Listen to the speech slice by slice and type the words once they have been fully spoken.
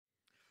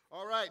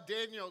All right,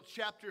 Daniel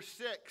chapter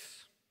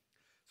 6.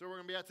 So we're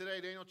going to be at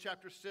today, Daniel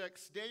chapter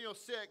 6. Daniel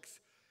 6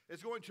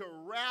 is going to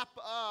wrap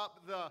up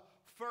the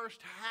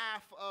first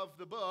half of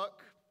the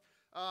book,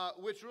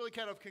 which really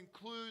kind of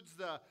concludes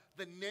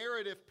the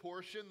narrative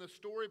portion, the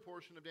story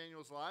portion of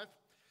Daniel's life.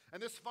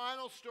 And this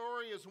final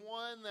story is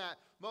one that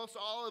most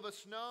all of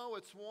us know.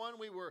 It's one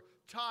we were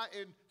taught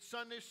in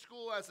Sunday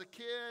school as a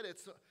kid.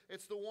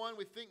 It's the one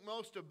we think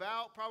most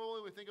about, probably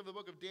when we think of the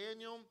book of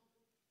Daniel.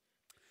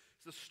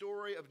 It's the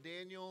story of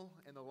Daniel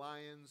and the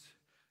lion's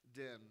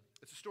den.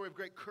 It's a story of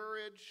great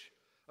courage,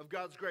 of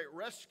God's great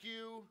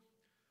rescue,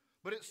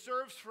 but it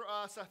serves for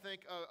us, I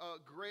think, a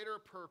greater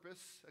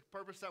purpose, a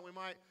purpose that we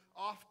might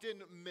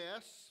often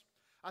miss.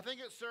 I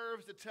think it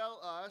serves to tell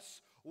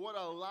us what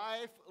a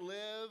life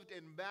lived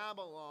in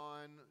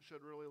Babylon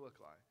should really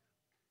look like.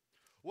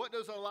 What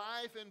does a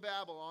life in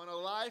Babylon, a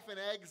life in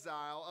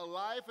exile, a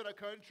life in a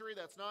country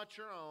that's not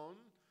your own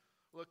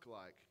look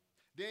like?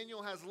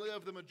 Daniel has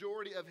lived the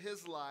majority of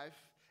his life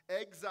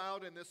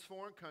exiled in this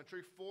foreign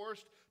country,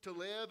 forced to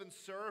live and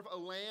serve a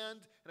land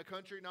in a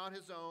country not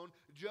his own,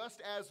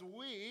 just as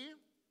we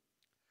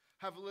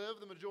have lived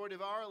the majority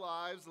of our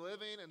lives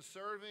living and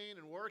serving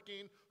and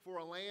working for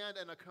a land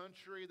and a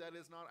country that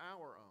is not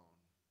our own.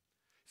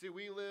 See,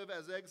 we live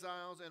as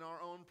exiles in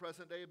our own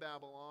present-day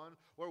Babylon,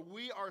 where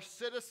we are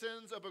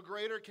citizens of a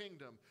greater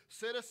kingdom,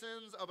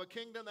 citizens of a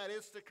kingdom that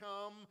is to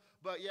come,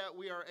 but yet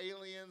we are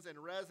aliens and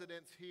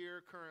residents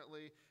here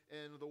currently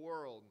in the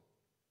world.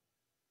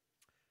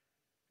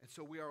 And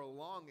so we are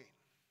longing.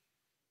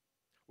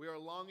 We are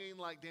longing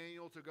like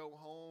Daniel to go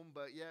home,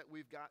 but yet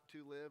we've got to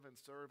live and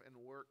serve and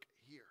work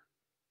here.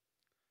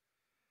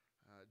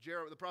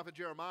 The prophet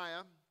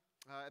Jeremiah,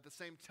 at the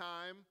same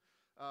time,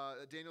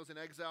 Daniel's in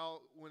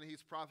exile. When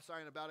he's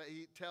prophesying about it,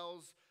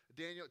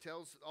 Daniel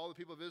tells all the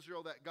people of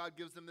Israel that God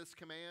gives them this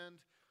command,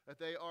 that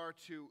they are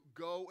to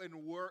go and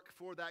work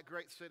for that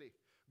great city.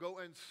 Go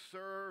and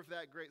serve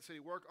that great city.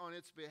 Work on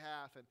its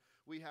behalf. And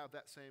we have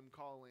that same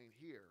calling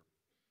here.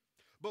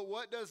 But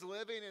what does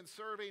living and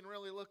serving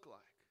really look like?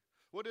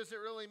 What does it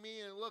really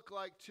mean and look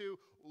like to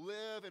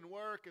live and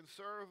work and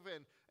serve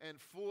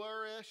and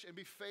flourish and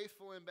be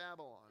faithful in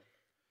Babylon?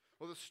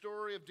 Well, the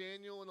story of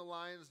Daniel and the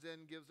lion's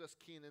den gives us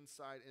keen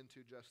insight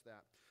into just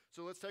that.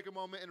 So let's take a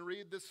moment and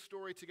read this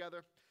story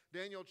together.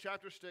 Daniel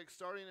chapter 6,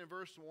 starting in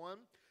verse 1.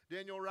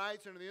 Daniel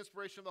writes under the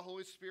inspiration of the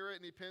Holy Spirit,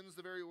 and he pens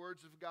the very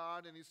words of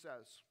God, and he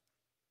says,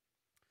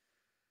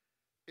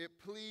 "It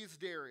pleased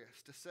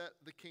Darius to set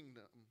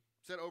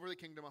over the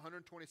kingdom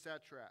 120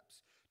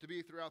 satraps to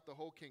be throughout the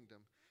whole kingdom,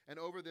 and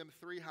over them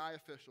 3 high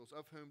officials,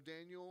 of whom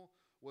Daniel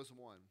was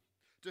one,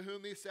 to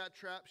whom these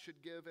satraps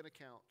should give an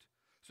account,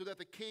 so that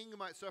the king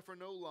might suffer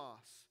no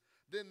loss.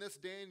 Then this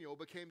Daniel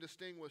became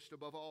distinguished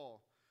above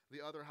all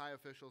the other high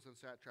officials and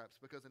satraps,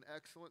 because an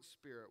excellent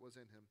spirit was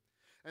in him.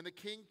 And the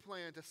king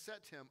planned to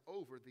set him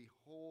over the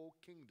whole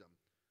kingdom.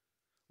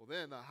 Well,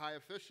 then the high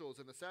officials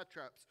and the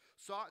satraps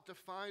sought to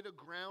find a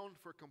ground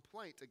for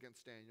complaint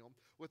against Daniel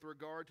with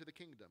regard to the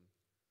kingdom.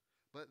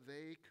 But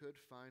they could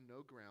find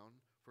no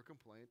ground for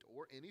complaint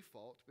or any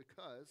fault,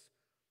 because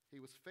he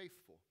was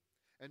faithful,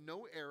 and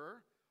no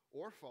error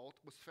or fault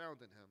was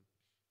found in him.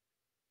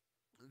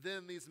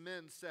 Then these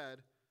men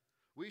said,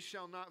 'We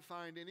shall not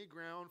find any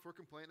ground for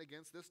complaint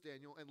against this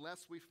Daniel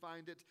unless we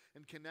find it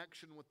in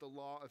connection with the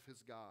law of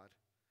his God.'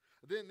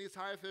 Then these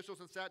high officials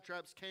and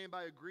satraps came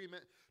by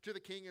agreement to the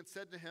king and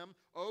said to him,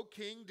 'O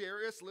King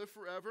Darius, live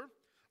forever.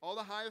 All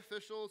the high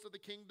officials of the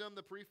kingdom,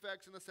 the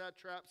prefects and the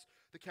satraps,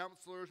 the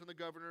counselors and the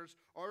governors,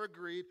 are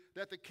agreed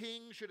that the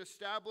king should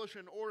establish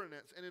an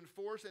ordinance and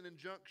enforce an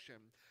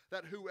injunction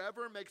that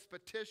whoever makes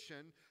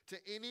petition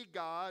to any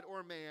god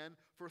or man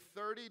for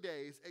 30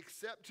 days,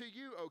 except to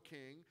you, O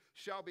king,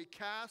 shall be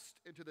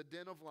cast into the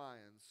den of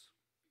lions.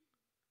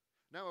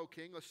 Now, O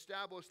king,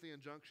 establish the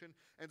injunction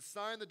and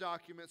sign the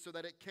document so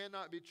that it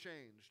cannot be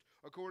changed,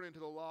 according to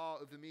the law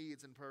of the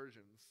Medes and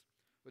Persians,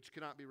 which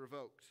cannot be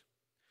revoked.'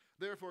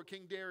 Therefore,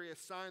 King Darius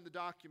signed the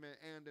document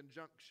and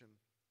injunction.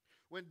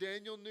 When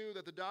Daniel knew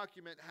that the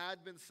document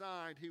had been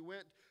signed, he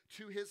went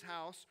to his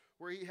house,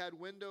 where he had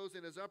windows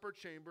in his upper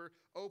chamber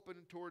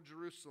open toward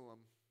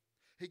Jerusalem.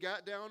 He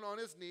got down on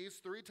his knees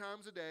 3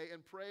 times a day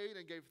and prayed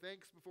and gave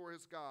thanks before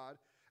his God,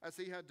 as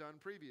he had done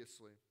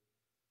previously.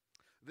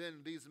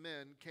 Then these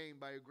men came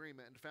by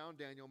agreement and found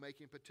Daniel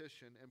making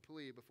petition and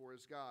plea before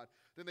his God.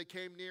 Then they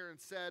came near and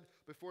said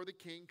before the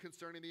king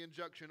concerning the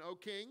injunction, 'O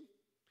king,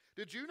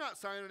 did you not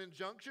sign an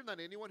injunction that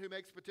anyone who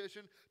makes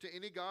petition to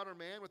any god or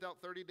man without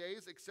 30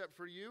 days, except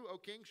for you, O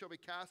king, shall be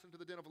cast into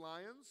the den of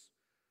lions?'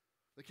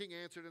 The king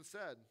answered and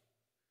said,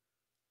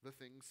 'The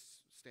thing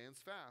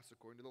stands fast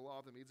according to the law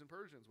of the Medes and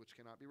Persians, which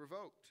cannot be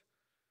revoked.'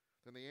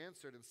 Then they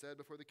answered and said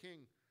before the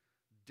king,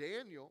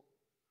 'Daniel,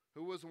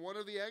 who was one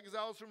of the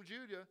exiles from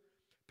Judah,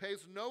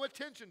 pays no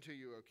attention to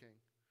you, O king,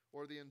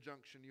 or the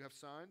injunction you have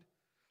signed,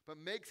 but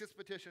makes his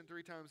petition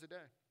 3 times a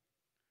day.'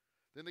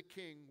 Then the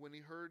king, when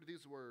he heard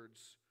these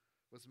words,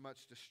 was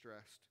much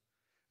distressed,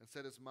 and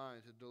set his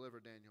mind to deliver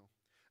Daniel.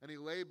 And he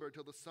labored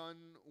till the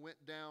sun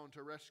went down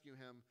to rescue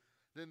him.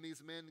 Then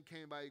these men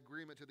came by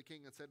agreement to the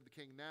king and said to the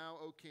king, Now,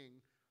 O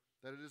king,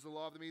 that it is the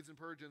law of the Medes and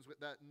Persians,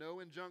 that no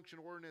injunction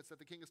or ordinance that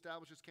the king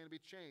establishes can be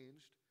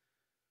changed.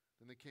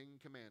 Then the king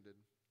commanded,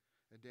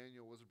 and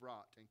Daniel was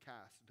brought and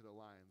cast into the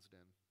lion's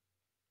den.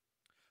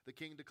 The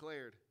king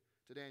declared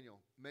to Daniel,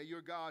 May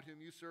your God,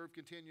 whom you serve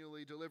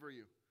continually, deliver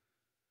you.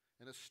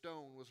 And a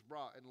stone was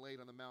brought and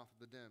laid on the mouth of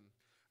the den.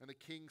 And the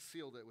king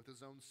sealed it with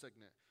his own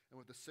signet and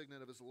with the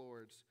signet of his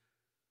lords,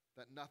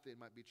 that nothing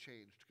might be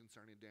changed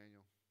concerning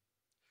Daniel.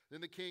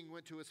 Then the king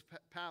went to his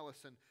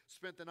palace and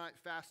spent the night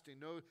fasting.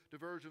 No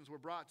diversions were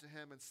brought to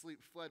him, and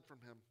sleep fled from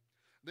him.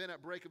 Then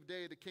at break of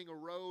day the king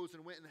arose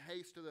and went in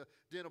haste to the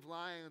den of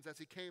lions. As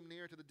he came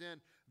near to the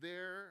den,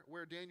 there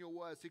where Daniel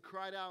was, he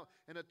cried out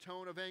in a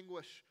tone of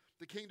anguish.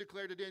 The king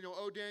declared to Daniel,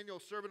 O Daniel,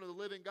 servant of the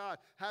living God,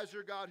 has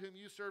your God, whom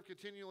you serve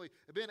continually,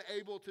 been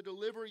able to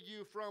deliver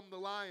you from the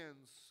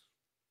lions?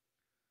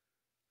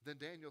 Then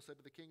Daniel said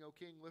to the king, O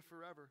king, live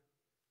forever.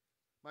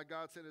 My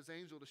God sent his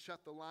angel to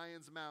shut the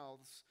lions'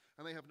 mouths,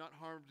 and they have not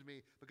harmed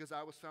me, because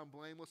I was found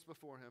blameless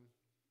before him.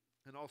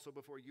 And also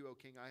before you, O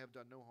king, I have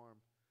done no harm.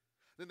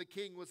 Then the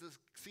king was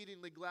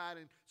exceedingly glad,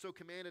 and so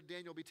commanded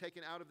Daniel be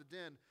taken out of the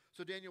den.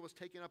 So Daniel was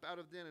taken up out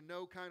of the den, and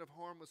no kind of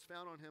harm was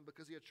found on him,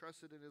 because he had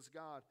trusted in his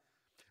God.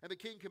 And the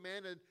king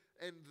commanded,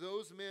 and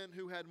those men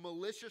who had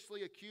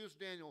maliciously accused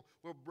Daniel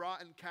were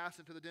brought and cast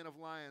into the den of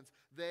lions,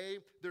 they,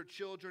 their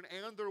children,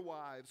 and their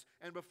wives.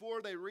 And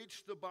before they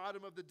reached the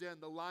bottom of the den,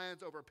 the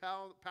lions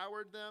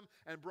overpowered them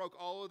and broke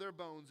all of their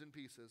bones in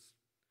pieces.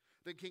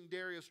 Then King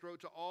Darius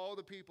wrote to all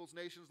the peoples,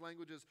 nations,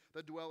 languages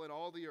that dwell in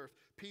all the earth,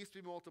 Peace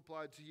be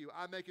multiplied to you.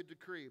 I make a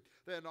decree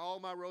that in all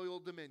my royal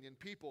dominion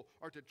people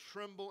are to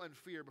tremble and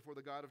fear before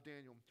the God of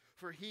Daniel.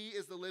 For he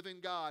is the living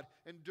God,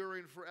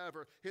 enduring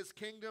forever. His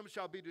kingdom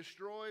shall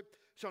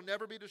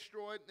never be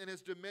destroyed, and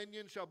his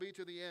dominion shall be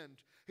to the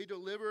end. He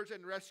delivers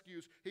and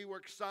rescues. He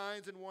works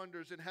signs and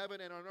wonders in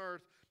heaven and on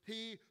earth.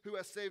 He who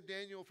has saved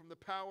Daniel from the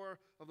power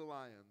of the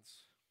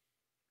lions.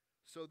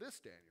 So this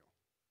Daniel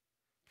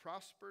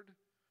prospered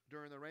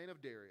during the reign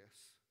of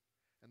Darius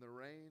and the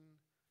reign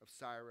of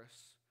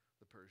Cyrus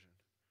the Persian.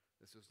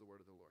 This is the word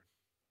of the Lord.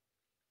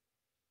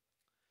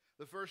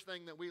 The first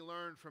thing that we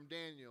learned from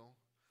Daniel,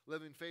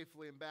 living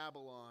faithfully in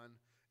Babylon,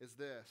 is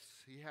this.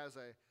 He has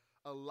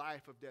a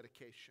life of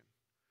dedication.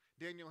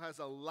 Daniel has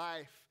a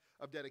life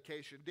of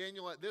dedication.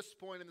 Daniel, at this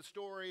point in the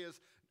story,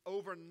 is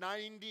over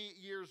 90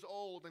 years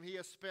old, and he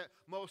has spent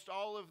most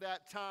all of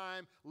that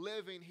time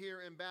living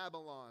here in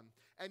Babylon.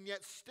 And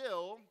yet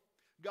still,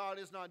 God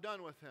is not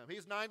done with him.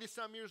 He's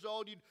 90-some years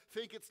old. You'd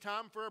think it's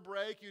time for a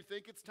break. You'd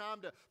think it's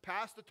time to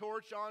pass the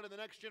torch on to the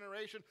next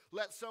generation,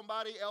 let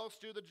somebody else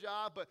do the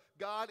job. But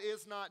God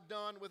is not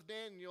done with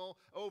Daniel,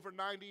 over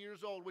 90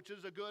 years old, which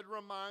is a good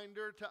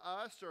reminder to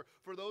us, or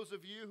for those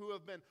of you who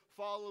have been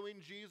following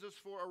Jesus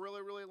for a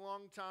really, really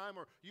long time,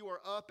 or you are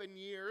up in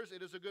years,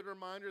 it is a good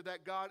reminder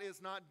that God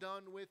is not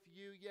done with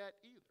you yet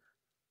either.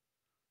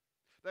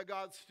 That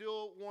God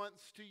still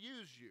wants to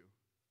use you.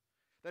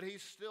 That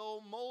he's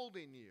still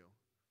molding you.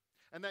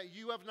 And that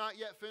you have not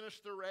yet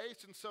finished the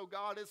race, and so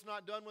God is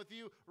not done with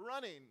you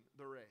running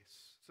the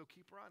race. So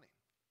keep running.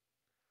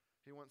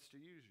 He wants to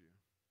use you.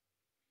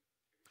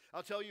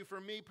 I'll tell you,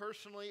 for me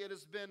personally, it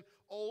has been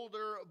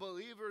older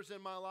believers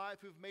in my life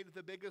who've made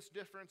the biggest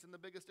difference and the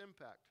biggest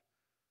impact.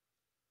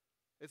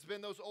 It's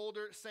been those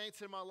older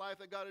saints in my life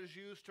that God has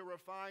used to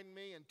refine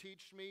me and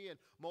teach me and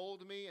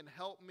mold me and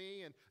help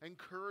me and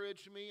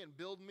encourage me and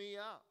build me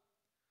up.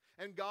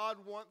 And God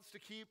wants to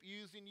keep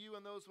using you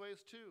in those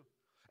ways too.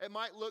 It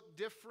might look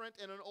different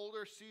in an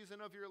older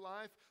season of your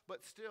life,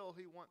 but still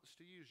he wants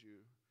to use you.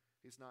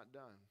 He's not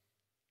done.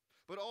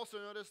 But also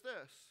notice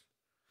this.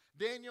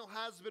 Daniel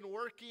has been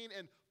working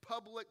in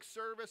public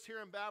service here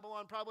in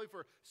Babylon probably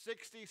for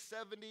 60,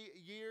 70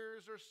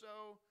 years or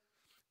so.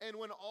 And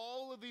when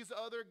all of these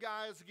other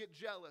guys get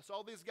jealous,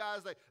 all these guys,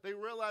 they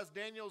realize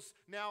Daniel's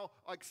now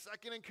like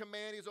second in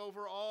command. He's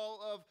over all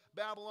of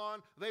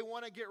Babylon. They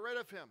want to get rid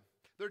of him.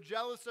 They're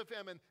jealous of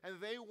him, and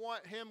they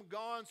want him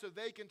gone so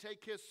they can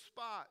take his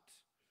spot.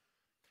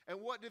 And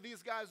what do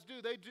these guys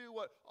do? They do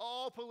what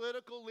all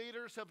political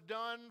leaders have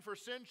done for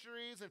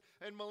centuries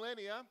and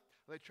millennia.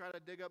 They try to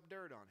dig up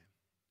dirt on him.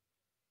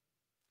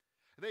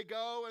 They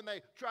go and they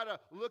try to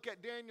look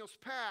at Daniel's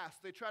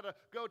past. They try to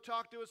go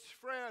talk to his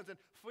friends and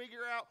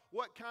figure out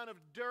what kind of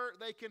dirt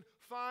they can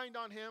find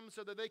on him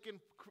so that they can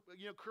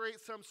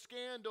create some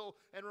scandal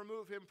and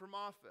remove him from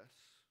office.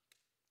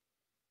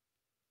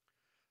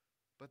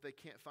 But they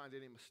can't find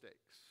any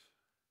mistakes.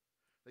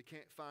 They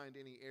can't find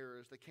any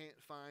errors. They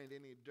can't find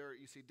any dirt.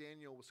 You see,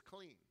 Daniel was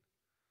clean.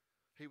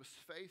 He was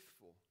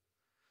faithful.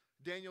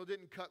 Daniel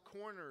didn't cut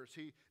corners.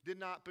 He did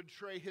not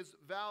betray his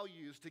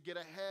values to get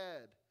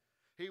ahead.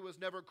 He was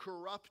never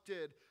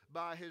corrupted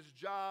by his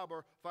job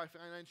or by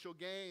financial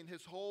gain.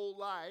 His whole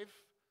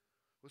life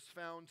was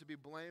found to be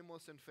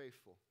blameless and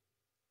faithful.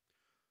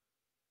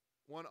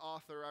 One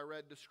author I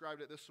read described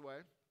it this way,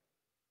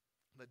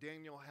 that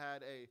Daniel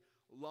had a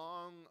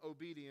long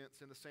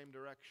obedience in the same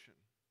direction.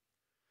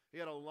 He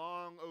had a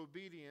long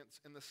obedience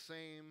in the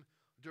same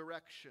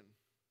direction.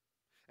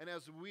 And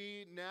as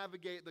we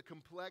navigate the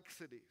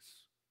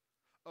complexities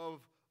of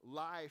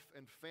life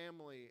and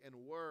family and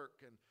work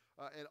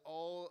and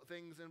all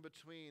things in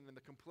between, and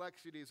the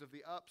complexities of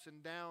the ups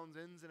and downs,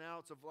 ins and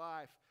outs of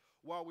life,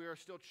 while we are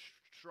still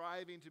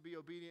striving to be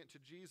obedient to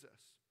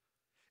Jesus,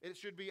 it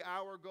should be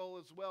our goal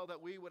as well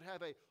that we would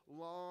have a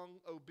long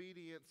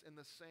obedience in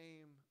the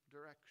same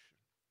direction.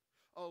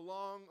 A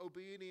long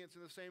obedience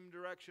in the same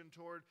direction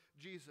toward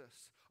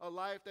Jesus. A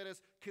life that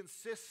is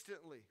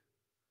consistently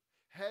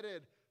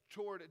headed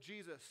toward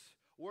Jesus,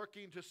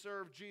 working to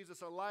serve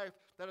Jesus. A life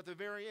that at the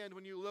very end,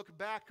 when you look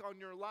back on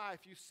your life,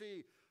 you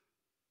see,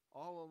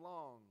 all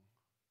along,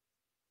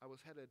 I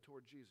was headed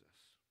toward Jesus.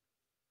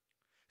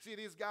 See,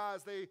 these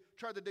guys, they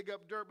tried to dig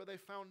up dirt, but they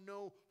found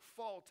no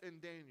fault in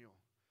Daniel.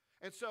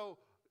 And so,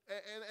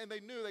 and they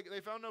knew,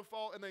 they found no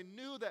fault, and they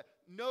knew that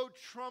no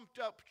trumped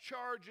up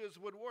charges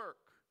would work.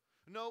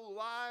 No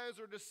lies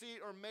or deceit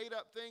or made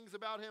up things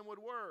about him would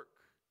work.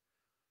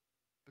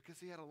 Because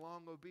he had a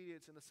long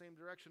obedience in the same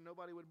direction,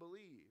 nobody would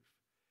believe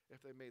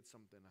if they made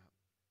something up.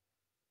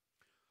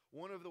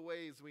 One of the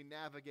ways we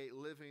navigate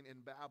living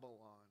in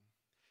Babylon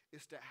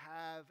is to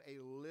have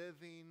a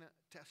living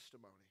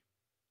testimony.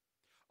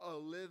 A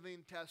living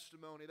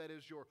testimony that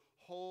is your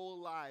whole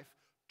life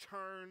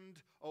turned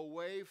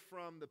away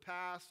from the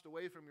past,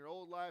 away from your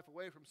old life,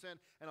 away from sin,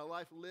 and a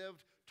life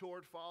lived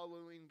toward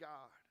following God.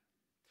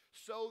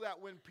 So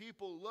that when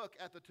people look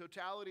at the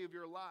totality of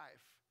your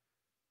life,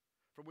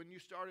 from when you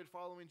started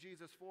following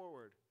Jesus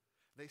forward,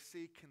 they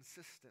see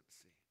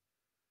consistency.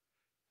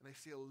 And they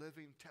see a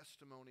living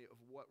testimony of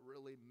what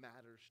really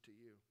matters to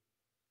you.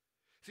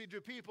 See,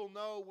 do people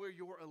know where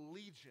your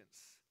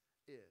allegiance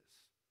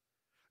is?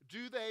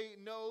 Do they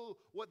know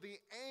what the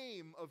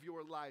aim of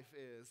your life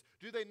is?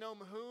 Do they know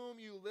whom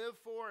you live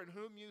for and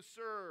whom you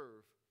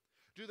serve?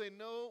 Do they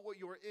know what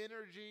your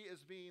energy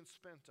is being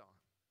spent on?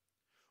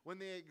 When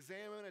they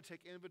examine and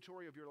take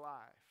inventory of your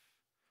life,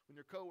 when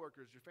your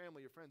coworkers, your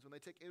family, your friends, when they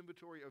take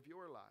inventory of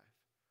your life,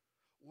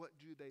 what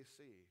do they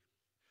see?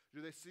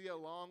 Do they see a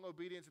long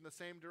obedience in the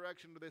same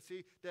direction? Do they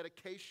see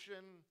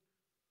dedication?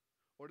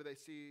 Or do they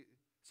see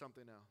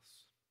something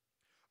else?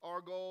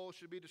 Our goal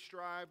should be to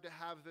strive to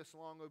have this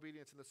long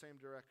obedience in the same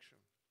direction.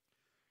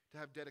 To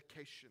have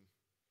dedication,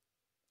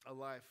 a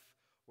life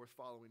worth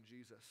following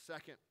Jesus.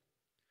 Second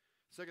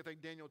thing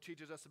Daniel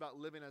teaches us about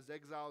living as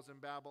exiles in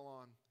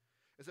Babylon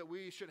is that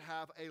we should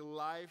have a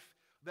life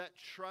that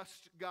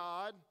trusts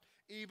God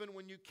even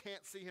when you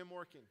can't see him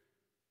working.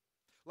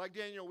 Like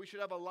Daniel, we should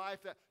have a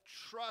life that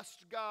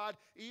trusts God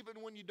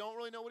even when you don't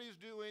really know what he's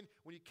doing,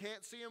 when you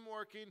can't see him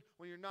working,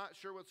 when you're not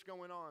sure what's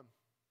going on.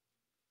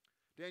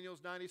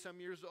 Daniel's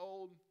 90-some years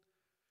old.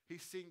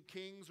 He's seen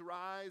kings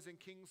rise and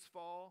kings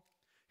fall.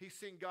 He's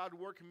seen God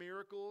work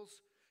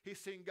miracles. He's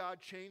seen God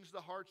change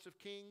the hearts of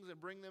kings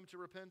and bring them to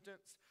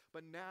repentance.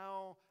 But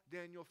now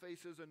Daniel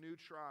faces a new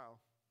trial.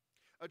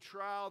 A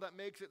trial that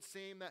makes it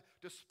seem that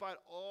despite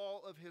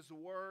all of his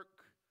work,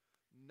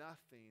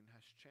 nothing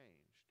has changed.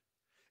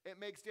 It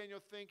makes Daniel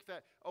think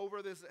that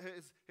over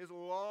his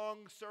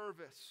long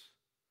service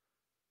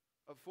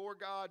for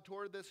God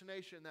toward this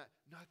nation, that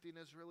nothing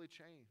has really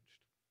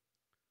changed.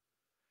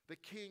 The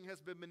king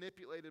has been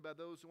manipulated by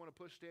those who want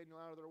to push Daniel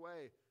out of their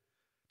way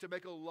to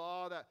make a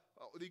law that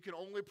you can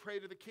only pray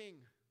to the king.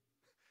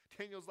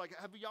 Daniel's like,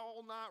 have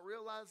y'all not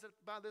realized that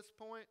by this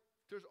point,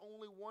 there's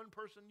only one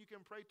person you can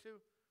pray to?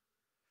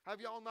 Have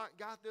y'all not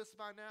got this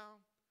by now?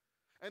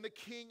 And the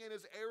king in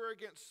his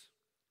arrogance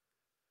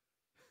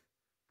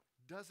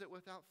does it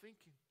without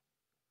thinking.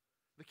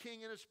 The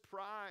king in his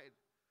pride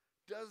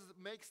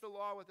makes the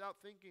law without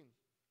thinking.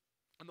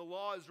 And the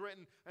law is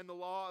written in the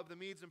law of the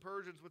Medes and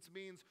Persians, which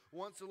means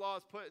once the law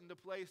is put into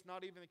place,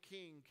 not even the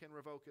king can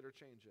revoke it or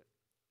change it.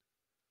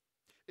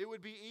 It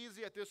would be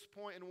easy at this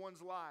point in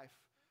one's life,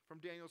 from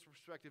Daniel's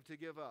perspective, to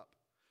give up,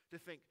 to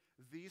think,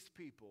 these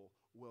people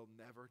will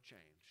never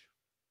change.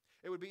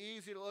 It would be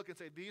easy to look and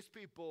say, these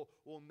people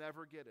will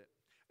never get it.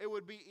 It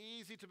would be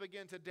easy to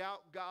begin to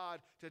doubt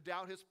God, to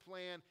doubt his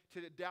plan,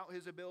 to doubt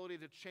his ability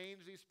to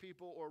change these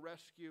people or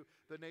rescue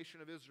the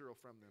nation of Israel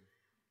from them.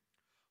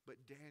 But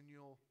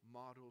Daniel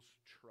models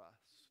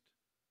trust.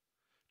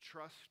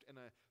 Trust in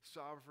a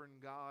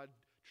sovereign God.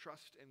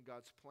 Trust in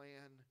God's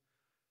plan.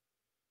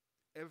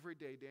 Every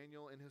day,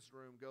 Daniel in his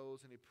room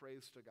goes and he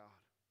prays to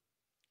God.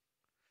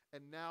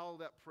 And now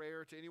that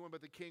prayer to anyone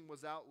but the king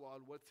was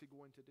outlawed, what's he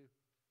going to do?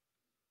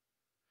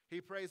 He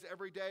prays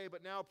every day,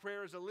 but now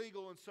prayer is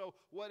illegal, and so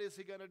what is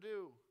he going to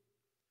do?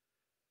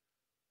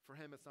 For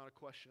him, it's not a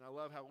question. I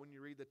love how when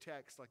you read the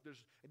text,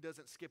 it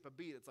doesn't skip a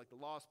beat. It's like the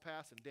law's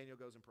passed and Daniel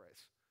goes and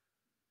prays.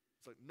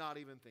 It's like not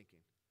even thinking.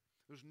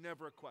 There's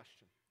never a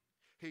question.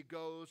 He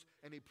goes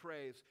and he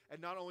prays.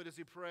 And not only does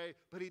he pray,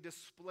 but he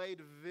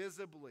displayed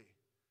visibly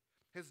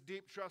his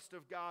deep trust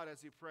of God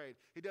as he prayed.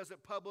 He does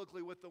it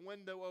publicly with the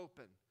window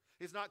open.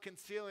 He's not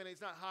concealing it.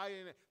 He's not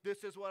hiding it.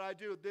 This is what I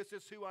do. This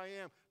is who I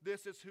am.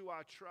 This is who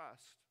I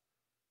trust.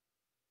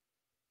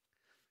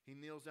 He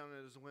kneels down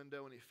at his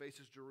window and he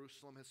faces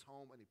Jerusalem, his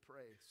home, and he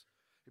prays.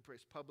 He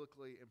prays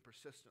publicly and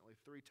persistently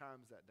 3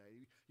 times that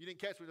day. You didn't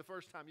catch me the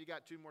first time. You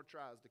got 2 more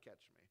tries to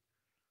catch me.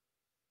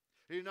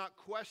 He did not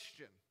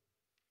question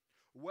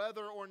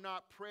whether or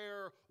not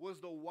prayer was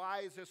the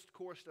wisest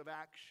course of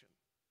action.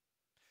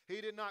 He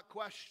did not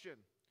question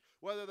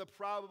whether the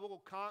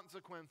probable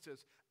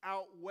consequences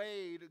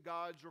outweighed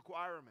God's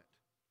requirement.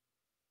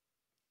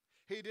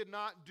 He did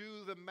not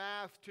do the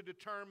math to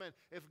determine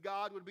if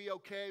God would be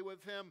okay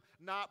with him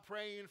not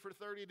praying for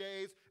 30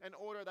 days in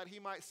order that he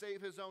might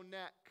save his own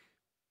neck.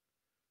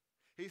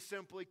 He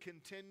simply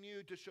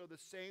continued to show the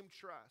same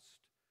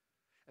trust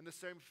and the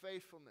same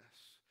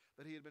faithfulness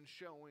that he had been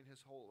showing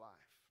his whole life.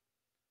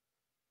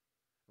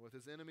 And with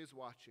his enemies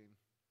watching,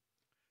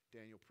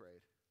 Daniel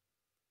prayed.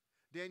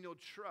 Daniel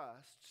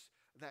trusts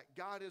that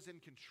God is in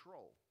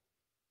control,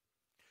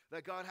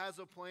 that God has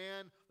a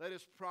plan, that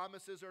his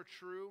promises are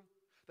true,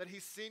 that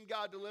he's seen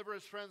God deliver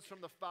his friends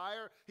from the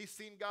fire. He's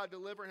seen God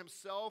deliver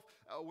himself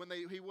when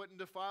he wouldn't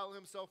defile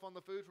himself on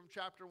the food from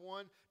chapter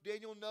 1.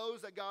 Daniel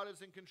knows that God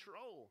is in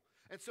control.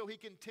 And so he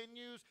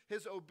continues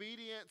his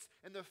obedience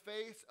in the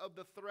face of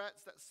the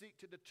threats that seek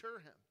to deter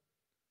him.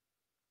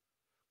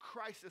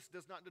 Crisis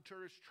does not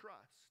deter his trust.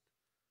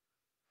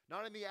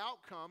 Not in the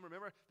outcome.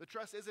 Remember, the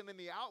trust isn't in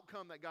the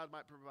outcome that God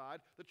might provide.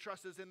 The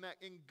trust is in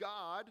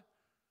God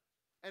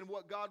and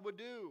what God would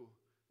do.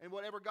 And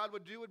whatever God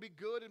would do would be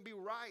good and be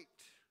right.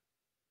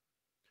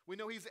 We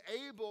know he's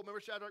able.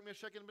 Remember Shadrach,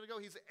 Meshach, and Abednego?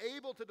 He's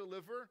able to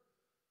deliver.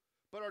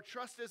 But our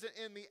trust isn't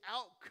in the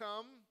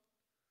outcome,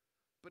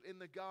 but in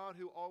the God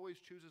who always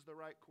chooses the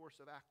right course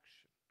of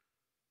action.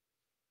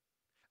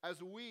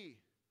 As we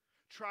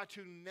try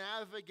to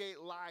navigate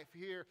life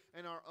here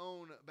in our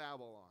own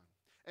Babylon,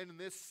 and in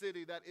this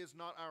city that is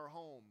not our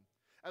home,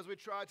 as we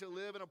try to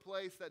live in a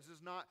place that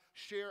does not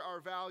share our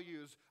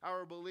values,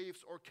 our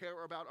beliefs, or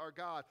care about our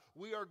God,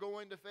 we are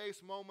going to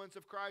face moments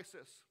of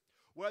crisis.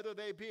 Whether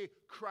they be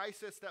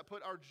crisis that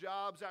put our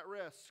jobs at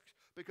risk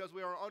because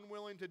we are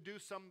unwilling to do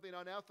something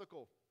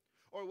unethical,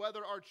 or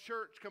whether our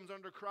church comes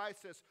under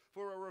crisis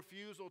for a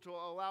refusal to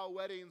allow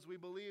weddings we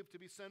believe to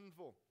be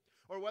sinful,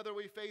 or whether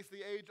we face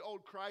the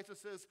age-old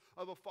crises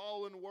of a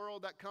fallen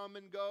world that come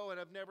and go and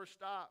have never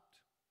stopped.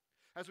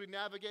 As we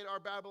navigate our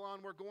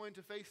Babylon, we're going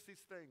to face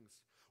these things.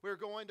 We're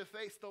going to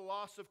face the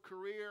loss of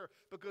career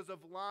because of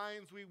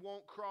lines we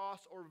won't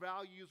cross or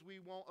values we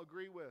won't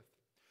agree with.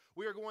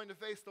 We are going to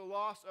face the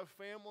loss of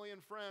family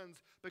and friends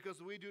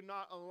because we do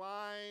not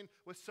align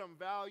with some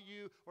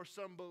value or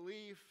some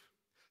belief.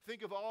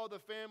 Think of all the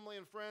family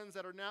and friends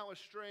that are now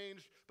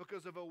estranged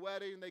because of a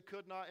wedding they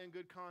could not in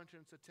good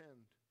conscience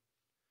attend.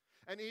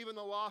 And even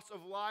the loss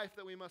of life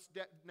that we must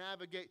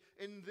navigate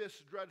in this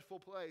dreadful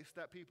place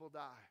that people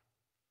die.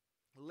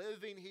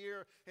 Living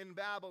here in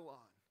Babylon,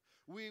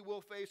 we will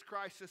face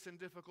crisis and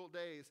difficult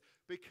days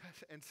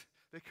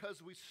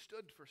because we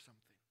stood for something.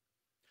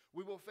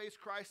 We will face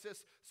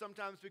crisis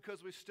sometimes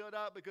because we stood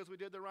up, because we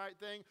did the right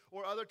thing,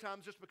 or other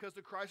times just because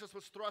the crisis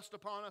was thrust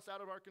upon us out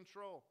of our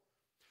control.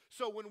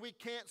 So when we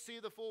can't see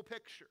the full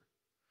picture,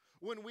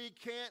 when we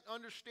can't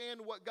understand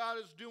what God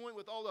is doing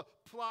with all the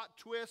plot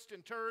twists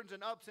and turns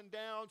and ups and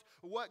downs,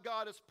 what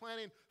God is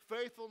planning,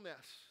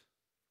 faithfulness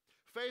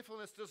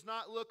does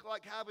not look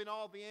like having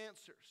all the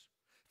answers.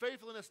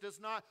 Faithfulness does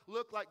not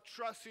look like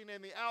trusting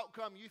in the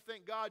outcome you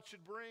think God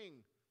should bring.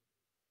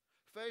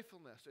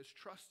 Faithfulness is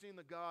trusting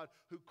the God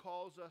who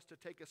calls us to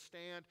take a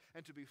stand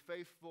and to be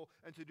faithful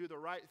and to do the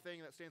right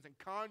thing that stands in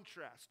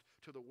contrast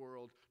to the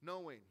world,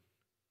 knowing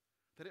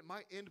that it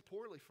might end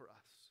poorly for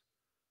us.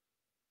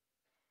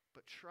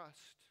 But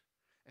trust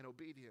and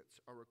obedience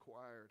are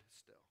required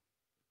still.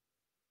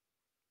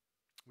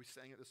 We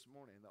sang it this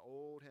morning, the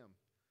old hymn,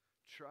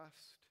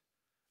 trust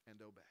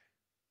and obey.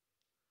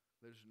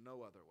 There's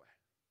no other way.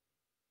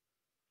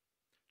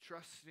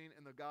 Trusting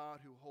in the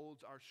God who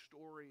holds our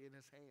story in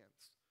his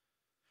hands.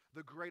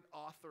 The great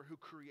author who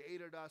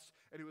created us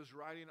and who is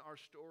writing our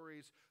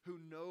stories, who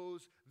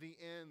knows the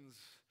ends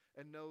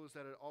and knows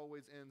that it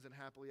always ends in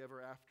happily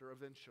ever after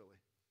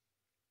eventually.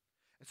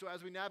 And so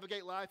as we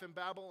navigate life in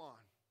Babylon,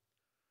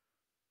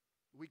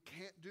 we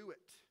can't do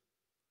it.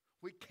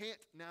 We can't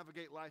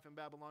navigate life in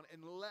Babylon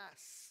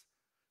unless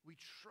we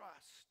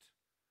trust,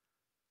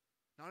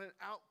 not in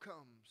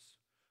outcomes,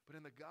 but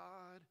in the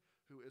God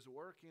who is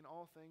working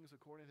all things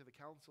according to the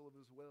counsel of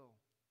his will.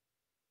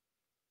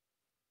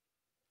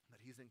 That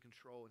he's in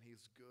control and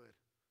he's good.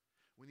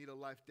 We need a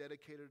life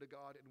dedicated to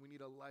God, and we need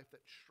a life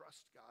that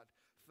trusts God.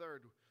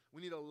 Third,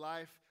 we need a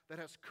life that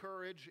has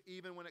courage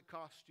even when it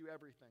costs you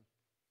everything.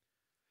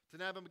 To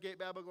navigate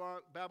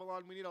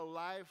Babylon, we need a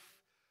life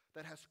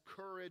that has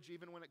courage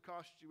even when it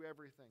costs you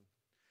everything.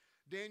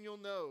 Daniel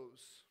knows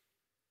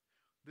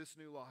this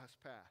new law has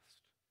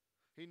passed.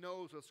 He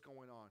knows what's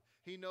going on.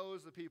 He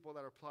knows the people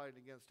that are plotting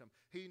against him.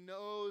 He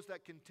knows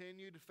that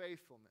continued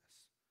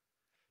faithfulness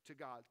to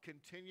God,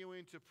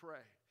 continuing to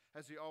pray,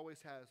 as he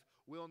always has,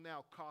 will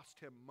now cost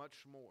him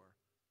much more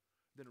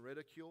than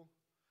ridicule.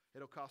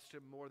 It'll cost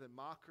him more than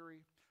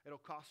mockery. It'll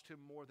cost him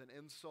more than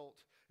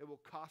insult. It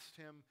will cost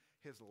him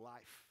his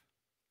life.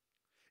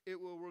 It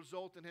will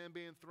result in him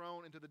being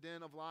thrown into the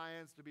den of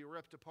lions to be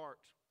ripped apart.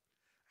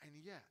 And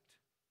yet,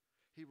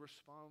 he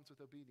responds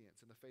with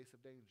obedience in the face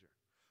of danger,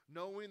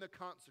 knowing the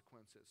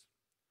consequences.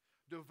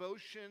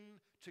 Devotion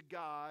to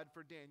God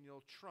for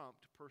Daniel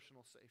trumped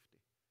personal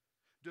safety.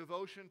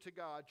 Devotion to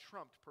God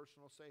trumped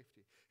personal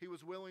safety. He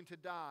was willing to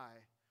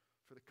die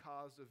for the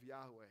cause of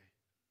Yahweh,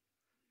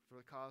 for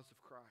the cause of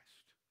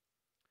Christ.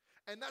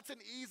 And that's an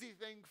easy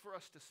thing for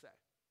us to say.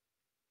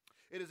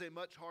 It is a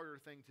much harder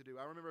thing to do.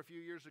 I remember a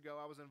few years ago,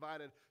 I was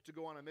invited to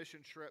go on a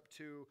mission trip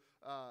to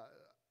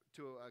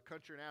a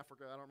country in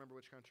Africa. I don't remember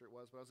which country it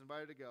was, but I was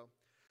invited to go.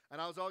 And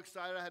I was all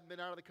excited. I hadn't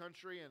been out of the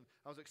country, and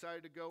I was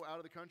excited to go out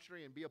of the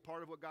country and be a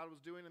part of what God was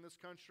doing in this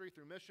country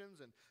through missions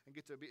and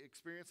get to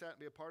experience that and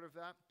be a part of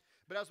that.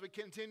 But as we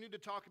continued to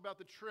talk about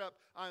the trip,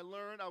 I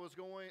learned I was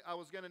going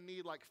to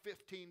need like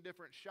 15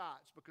 different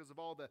shots because of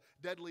all the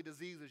deadly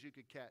diseases you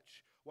could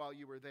catch while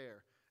you were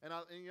there. And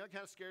it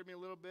kind of scared me a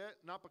little bit,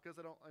 not because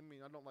I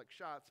don't like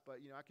shots, but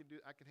I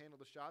can handle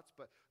the shots.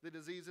 But the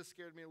diseases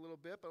scared me a little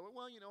bit. But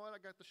well, you know what? I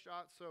got the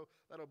shots, so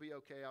that'll be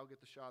okay. I'll get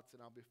the shots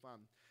and I'll be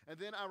fine. And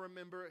then I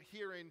remember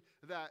hearing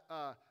that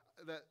I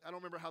don't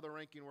remember how the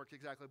ranking worked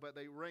exactly, but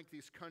they rank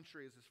these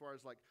countries as far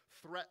as like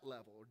threat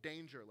level or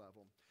danger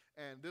level.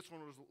 And this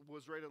one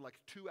was rated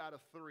like 2 out of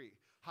 3,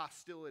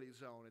 hostility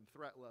zone and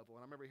threat level.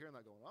 And I remember hearing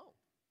that going, oh,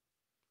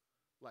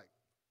 like,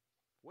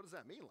 what does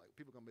that mean? Like,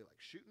 people going to be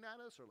like shooting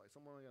at us, or like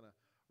someone going to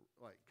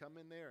like come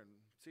in there and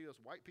see us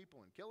white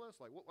people and kill us?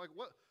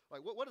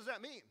 What does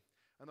that mean?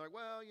 And they're like,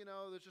 well,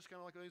 there's just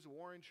kind of like these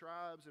warring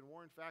tribes and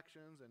warring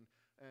factions, and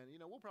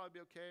we'll probably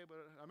be okay.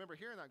 But I remember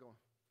hearing that going,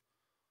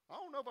 I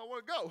don't know if I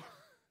want to go.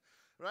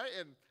 Right?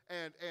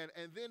 And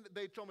then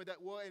they told me that,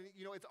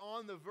 it's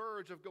on the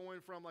verge of going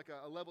from like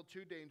a level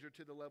 2 danger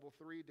to the level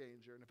 3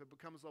 danger. And if it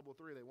becomes level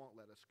 3, they won't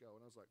let us go.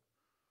 And I was like,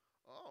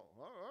 oh,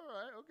 all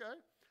right, okay.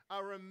 I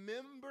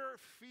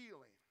remember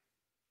feeling,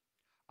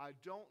 I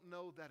don't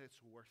know that it's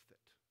worth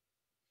it.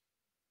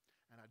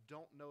 And I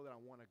don't know that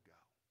I want to go.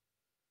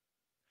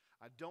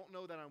 I don't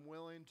know that I'm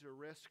willing to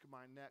risk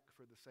my neck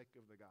for the sake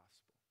of the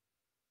gospel.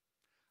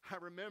 I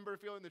remember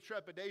feeling the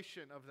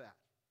trepidation of that.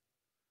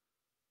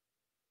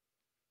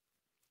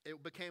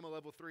 It became a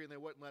level 3 and they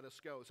wouldn't let us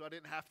go, so I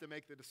didn't have to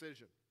make the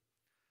decision.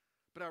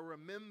 But I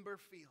remember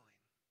feeling,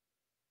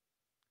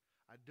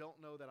 I don't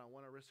know that I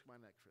want to risk my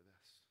neck for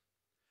this.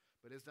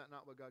 But is that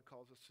not what God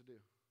calls us to do?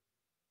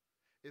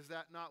 Is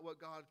that not what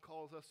God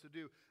calls us to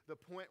do? The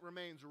point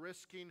remains,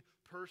 risking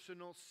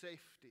personal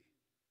safety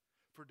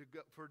for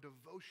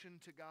devotion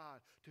to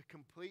God, to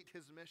complete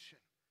his mission,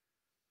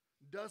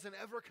 doesn't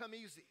ever come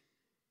easy.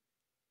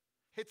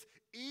 It's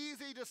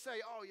easy to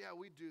say, oh yeah,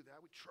 we do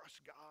that. We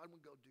trust God.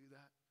 We go do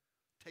that.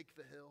 Take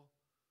the hill.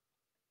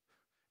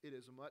 It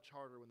is much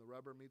harder when the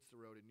rubber meets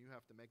the road and you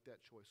have to make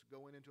that choice,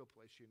 going into a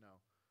place you know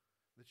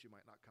that you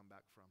might not come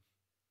back from.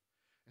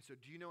 And so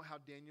do you know how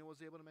Daniel was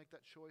able to make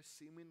that choice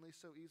seemingly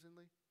so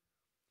easily?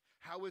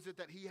 How is it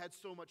that he had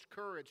so much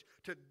courage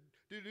to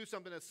do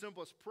something as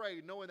simple as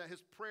pray, knowing that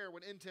his prayer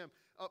would end him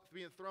up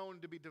being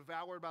thrown to be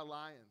devoured by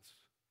lions?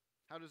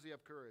 How does he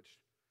have courage?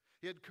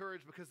 He had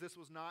courage because this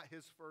was not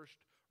his first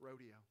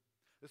rodeo.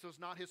 This was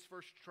not his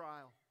first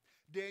trial.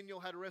 Daniel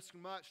had risked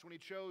much when he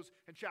chose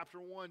in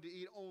chapter 1 to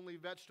eat only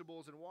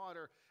vegetables and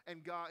water,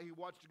 and he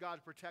watched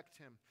God protect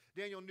him.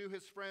 Daniel knew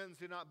his friends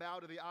did not bow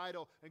to the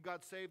idol, and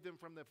God saved them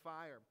from the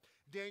fire.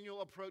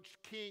 Daniel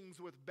approached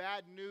kings with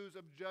bad news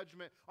of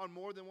judgment on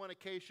more than one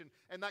occasion,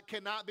 and that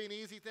cannot be an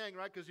easy thing,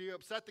 right? Because you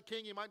upset the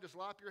king, you might just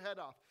lop your head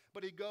off.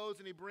 But he goes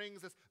and he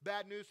brings this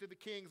bad news to the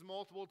kings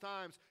multiple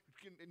times,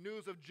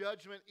 news of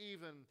judgment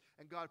even,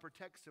 and God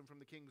protects him from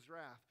the king's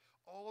wrath.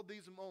 All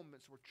these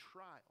moments were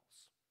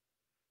trials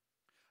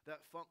that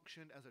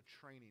functioned as a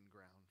training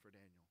ground for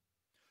Daniel.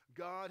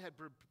 God had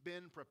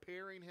been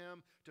preparing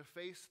him to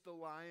face the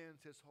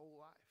lions his whole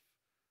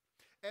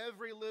life.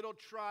 Every little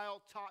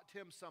trial taught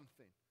him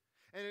something,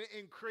 and it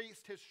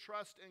increased his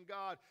trust in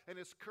God and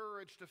his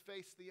courage to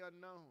face the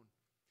unknown.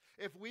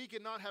 If we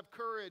cannot have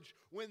courage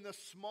when the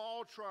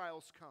small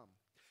trials come,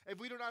 if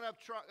we do not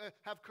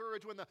have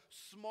courage when the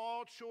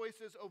small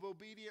choices of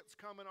obedience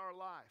come in our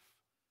life,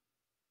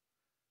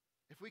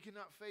 if we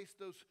cannot face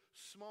those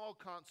small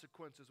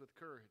consequences with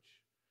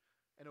courage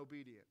and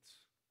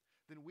obedience,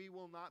 then we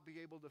will not be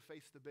able to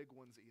face the big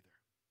ones either.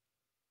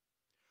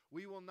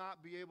 We will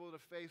not be able to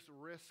face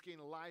risking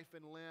life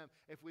and limb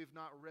if we've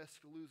not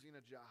risked losing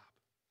a job.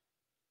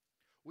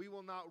 We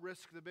will not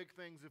risk the big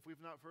things if we've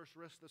not first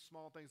risked the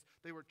small things.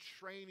 They were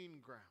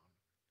training ground.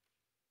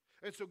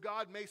 And so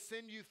God may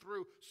send you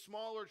through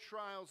smaller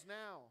trials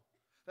now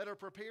that are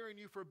preparing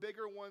you for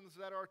bigger ones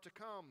that are to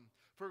come,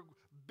 for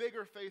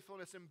bigger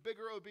faithfulness and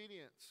bigger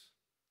obedience.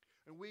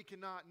 And we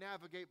cannot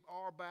navigate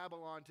our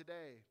Babylon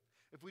today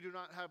if we do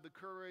not have the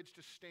courage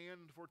to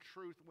stand for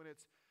truth when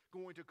it's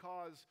going to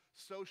cause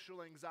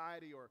social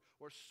anxiety or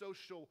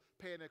social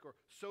panic or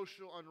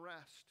social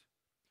unrest.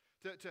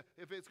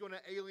 If it's going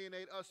to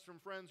alienate us from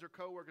friends or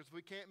coworkers, if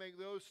we can't make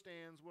those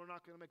stands, we're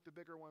not going to make the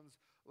bigger ones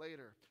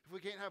later. If we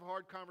can't have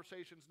hard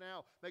conversations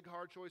now, make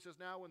hard choices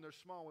now when they're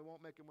small, we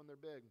won't make them when they're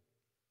big.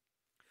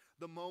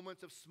 The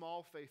moments of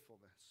small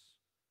faithfulness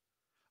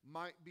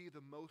might be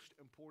the most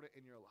important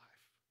in your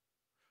life.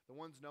 The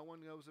ones no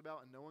one knows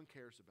about and no one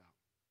cares about.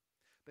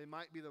 They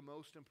might be the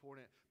most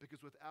important because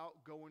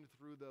without going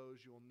through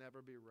those, you will never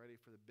be ready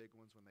for the big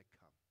ones when they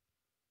come.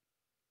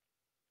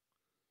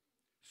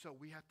 So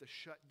we have to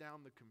shut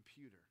down the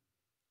computer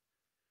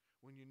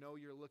when you know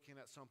you're looking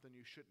at something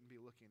you shouldn't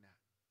be looking at.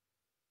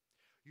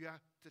 You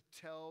have to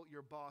tell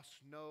your boss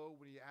no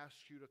when he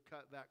asks you to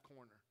cut that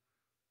corner.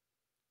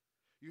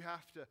 You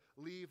have to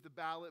leave the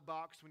ballot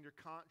box when your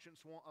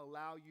conscience won't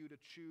allow you to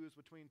choose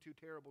between two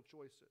terrible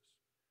choices.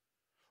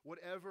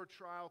 Whatever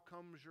trial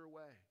comes your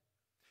way,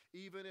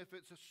 even if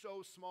it's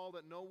so small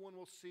that no one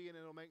will see and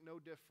it'll make no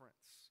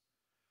difference,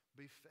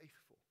 be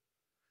faithful,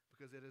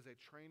 because it is a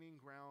training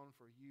ground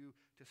for you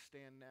to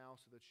stand now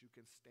so that you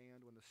can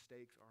stand when the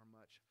stakes are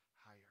much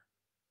higher.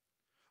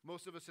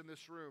 Most of us in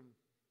this room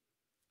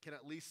can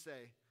at least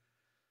say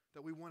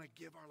that we want to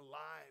give our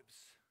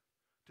lives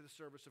to the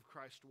service of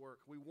Christ's work.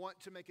 We want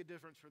to make a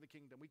difference for the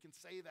kingdom. We can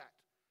say that,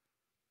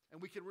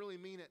 and we can really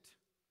mean it,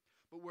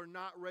 but we're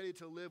not ready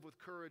to live with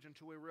courage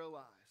until we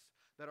realize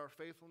that our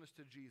faithfulness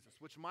to Jesus,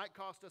 which might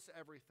cost us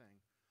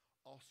everything,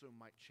 also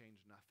might change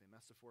nothing.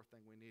 That's the fourth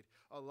thing we need.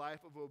 A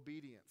life of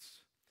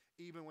obedience,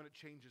 even when it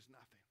changes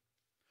nothing.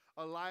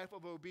 A life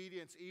of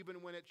obedience,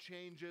 even when it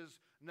changes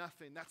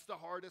nothing. That's the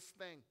hardest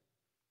thing.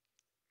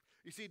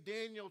 You see,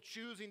 Daniel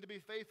choosing to be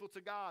faithful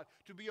to God,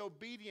 to be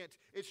obedient,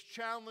 it's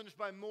challenged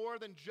by more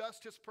than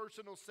just his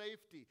personal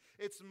safety.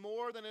 It's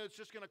more than it's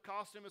just going to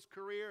cost him his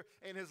career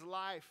and his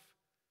life.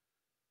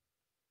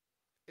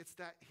 It's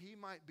that he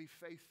might be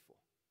faithful.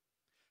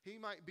 He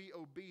might be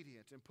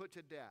obedient and put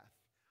to death,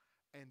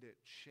 and it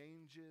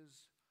changes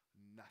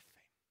nothing.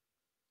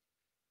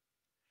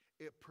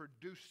 It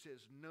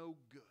produces no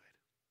good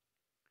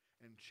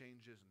and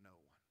changes no one.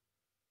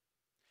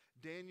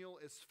 Daniel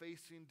is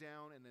facing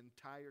down an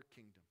entire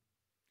kingdom,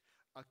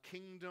 a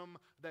kingdom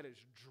that is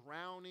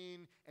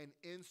drowning in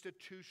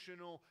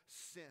institutional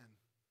sin.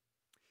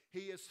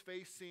 He is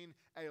facing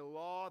a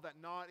law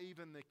that not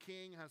even the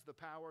king has the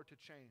power to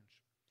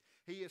change.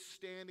 He is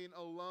standing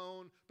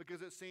alone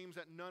because it seems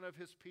that none of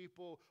his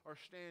people are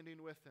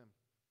standing with him.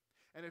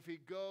 And if he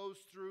goes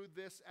through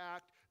this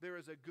act, there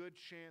is a good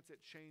chance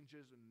it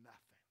changes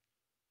nothing.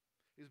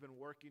 He's been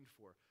working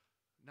for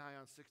nigh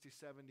on 60,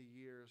 70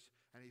 years,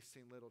 and he's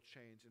seen little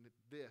change. And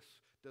this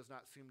does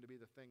not seem to be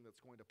the thing that's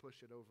going to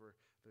push it over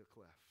the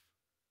cliff.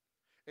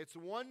 It's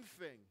one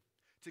thing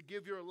to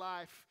give your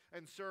life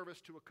and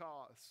service to a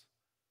cause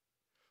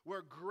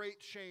where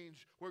great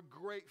change, where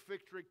great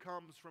victory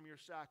comes from your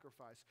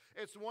sacrifice.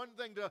 It's one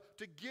thing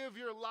to give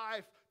your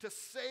life to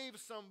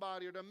save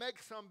somebody or to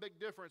make some big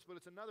difference, but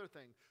it's another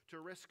thing to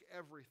risk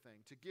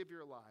everything, to give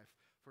your life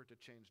for it to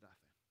change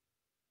nothing.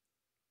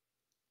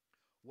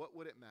 What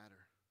would it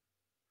matter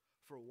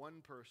for one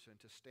person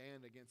to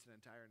stand against an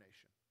entire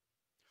nation?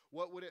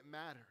 What would it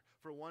matter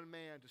for one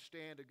man to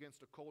stand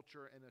against a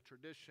culture and a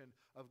tradition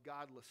of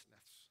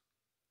godlessness?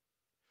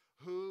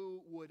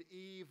 Who would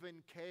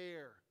even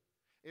care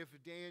if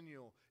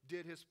Daniel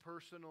did his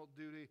personal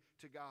duty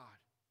to God?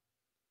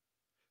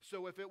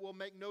 So if it will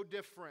make no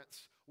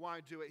difference, why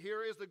do it?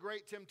 Here is the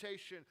great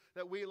temptation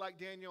that we, like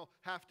Daniel,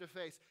 have to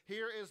face.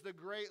 Here is the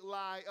great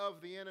lie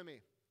of the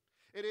enemy.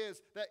 It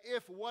is that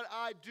if what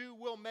I do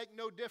will make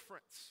no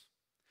difference,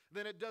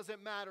 then it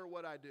doesn't matter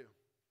what I do.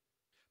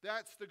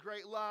 That's the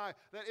great lie,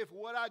 that if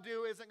what I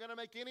do isn't going to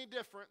make any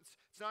difference,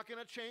 it's not going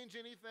to change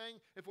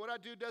anything, if what I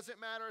do doesn't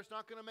matter, it's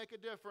not going to make a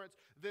difference,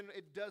 then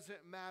it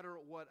doesn't matter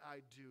what I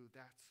do.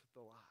 That's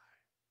the lie.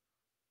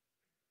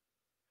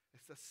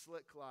 It's the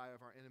slick lie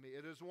of our enemy.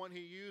 It is one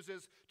he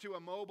uses to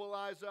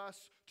immobilize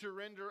us, to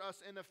render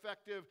us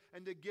ineffective,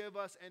 and to give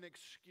us an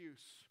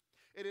excuse.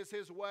 It is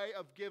his way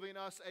of giving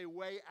us a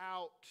way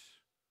out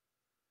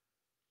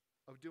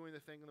of doing the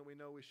thing that we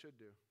know we should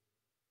do.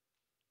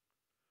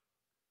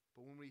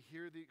 But when we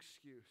hear the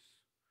excuse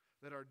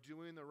that our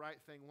doing the right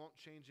thing won't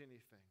change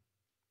anything,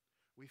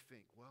 we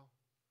think, well,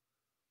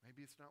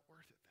 maybe it's not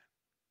worth it then.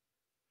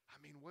 I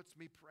mean, what's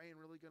me praying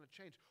really going to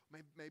change?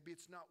 Maybe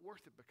it's not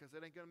worth it because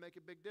it ain't going to make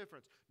a big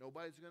difference.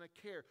 Nobody's going to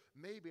care.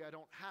 Maybe I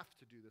don't have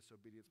to do this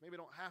obedience. Maybe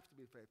I don't have to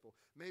be faithful.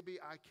 Maybe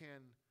I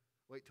can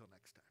wait till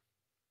next time.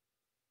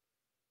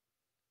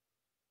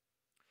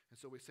 And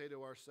so we say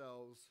to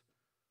ourselves,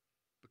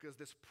 because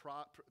this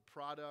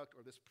product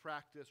or this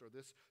practice or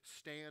this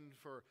stand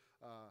for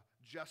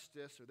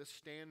justice or this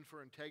stand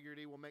for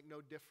integrity will make no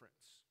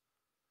difference,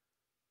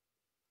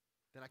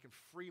 then I can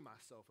free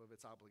myself of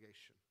its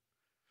obligation.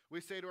 We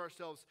say to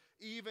ourselves,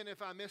 even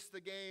if I miss the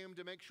game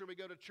to make sure we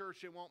go to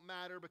church, it won't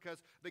matter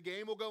because the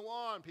game will go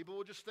on. People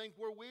will just think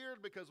we're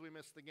weird because we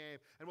missed the game.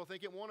 And we'll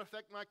think it won't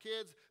affect my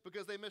kids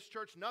because they missed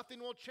church.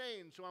 Nothing will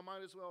change, so I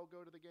might as well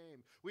go to the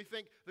game. We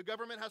think the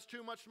government has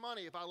too much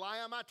money. If I lie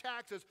on my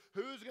taxes,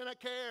 who's going to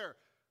care?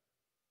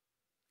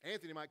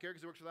 Anthony might care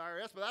because he works for the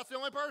IRS, but that's the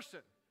only person.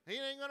 He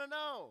ain't going to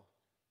know.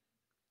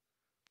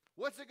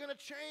 What's it going to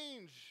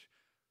change?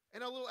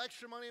 And a little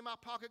extra money in my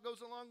pocket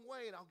goes a long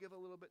way, and I'll give a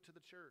little bit to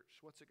the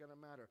church. What's it going to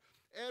matter?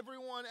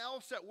 Everyone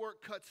else at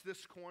work cuts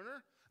this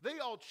corner. They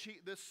all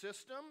cheat this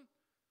system.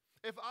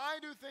 If I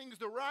do things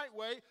the right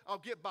way, I'll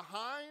get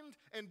behind,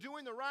 and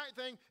doing the right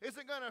thing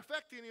isn't going to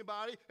affect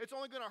anybody. It's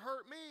only going to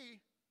hurt me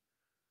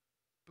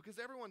because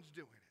everyone's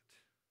doing it.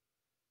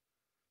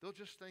 They'll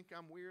just think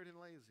I'm weird and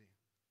lazy.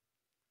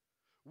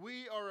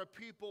 We are a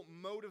people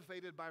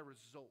motivated by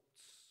results.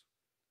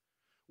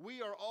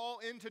 We are all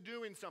into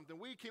doing something.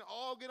 We can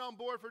all get on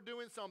board for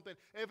doing something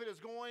if it is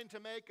going to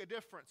make a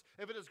difference,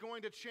 if it is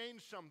going to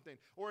change something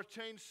or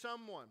change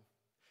someone.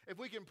 If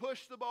we can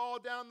push the ball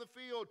down the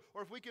field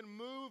or if we can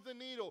move the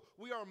needle,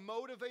 we are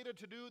motivated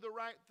to do the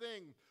right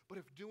thing. But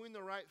if doing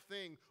the right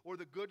thing or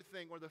the good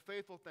thing or the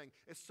faithful thing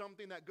is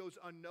something that goes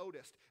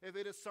unnoticed, if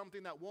it is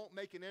something that won't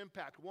make an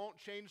impact, won't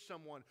change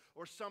someone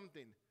or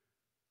something,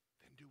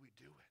 then do we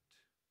do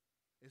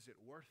it? Is it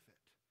worth it?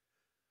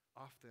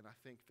 Often, I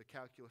think the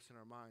calculus in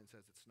our mind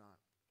says it's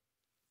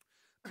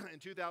not. In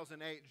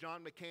 2008,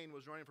 John McCain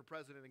was running for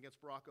president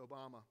against Barack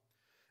Obama.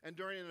 And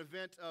during an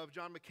event of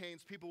John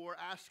McCain's, people were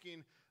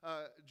asking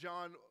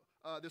John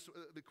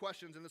the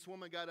questions, and this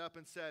woman got up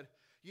and said,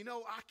 "You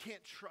know, I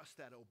can't trust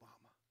that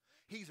Obama.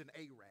 He's an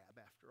Arab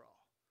after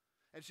all."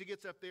 And she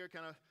gets up there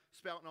kind of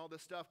spouting all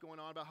this stuff going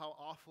on about how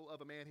awful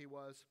of a man he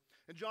was.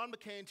 And John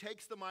McCain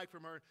takes the mic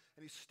from her,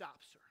 and he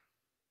stops her.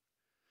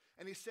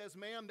 And he says,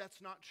 "Ma'am,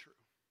 that's not true.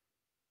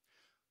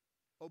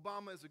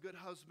 Obama is a good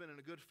husband and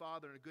a good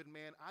father and a good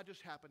man. I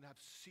just happen to have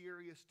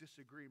serious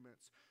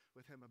disagreements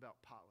with him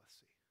about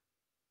policy."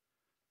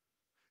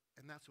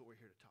 And that's what we're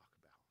here to talk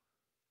about.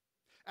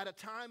 At a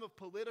time of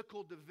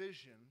political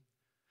division,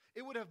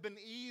 it would have been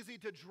easy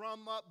to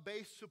drum up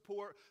base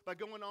support by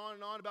going on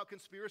and on about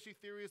conspiracy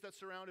theories that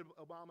surrounded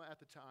Obama at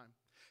the time.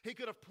 He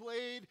could have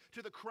played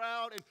to the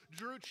crowd and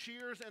drew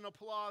cheers and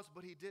applause,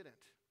 but he didn't.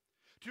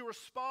 To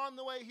respond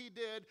the way he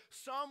did,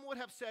 some would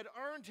have said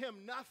earned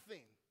him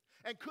nothing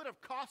and could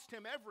have cost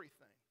him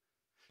everything.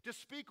 To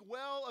speak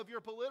well of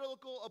your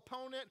political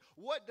opponent,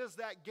 what does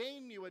that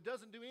gain you? It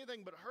doesn't do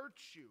anything but hurt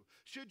you.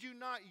 Should you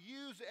not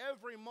use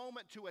every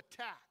moment to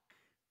attack?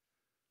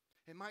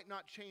 It might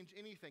not change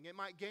anything. It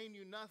might gain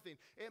you nothing.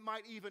 It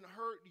might even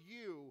hurt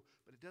you,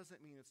 but it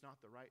doesn't mean it's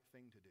not the right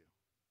thing to do.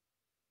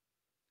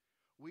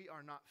 We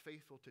are not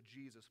faithful to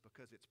Jesus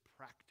because it's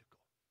practical.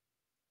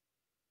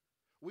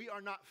 We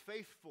are not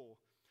faithful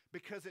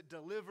because it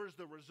delivers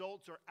the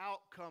results or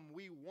outcome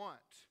we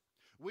want.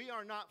 We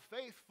are not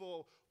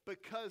faithful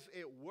because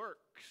it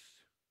works.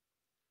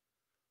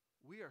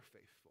 We are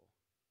faithful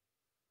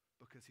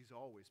because he's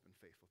always been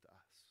faithful to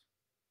us.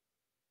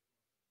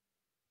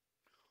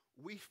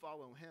 We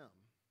follow him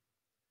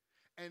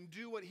and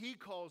do what he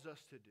calls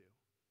us to do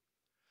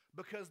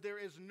because there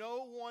is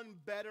no one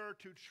better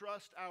to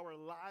trust our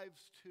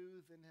lives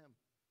to than him.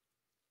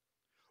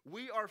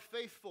 We are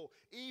faithful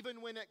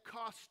even when it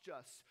costs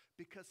us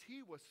because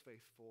he was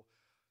faithful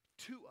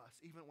to us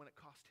even when it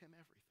cost him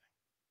everything.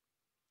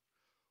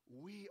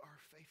 We are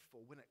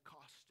faithful when it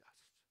costs us.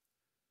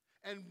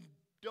 And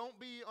don't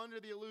be under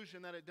the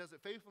illusion that it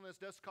doesn't. Faithfulness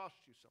does cost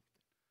you something.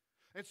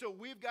 And so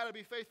we've got to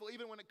be faithful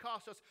even when it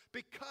costs us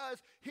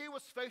because he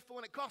was faithful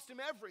and it cost him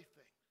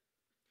everything.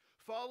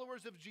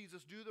 Followers of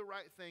Jesus do the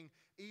right thing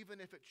even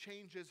if it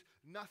changes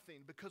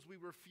nothing because we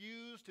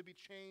refuse to be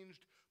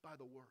changed by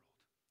the world.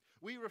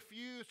 We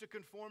refuse to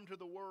conform to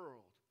the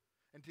world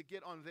and to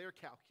get on their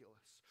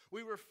calculus.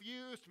 We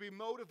refuse to be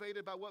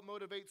motivated by what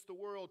motivates the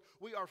world.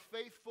 We are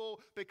faithful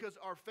because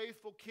our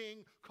faithful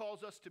King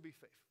calls us to be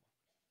faithful.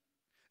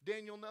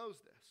 Daniel knows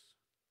this.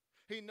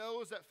 He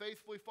knows that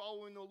faithfully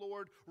following the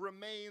Lord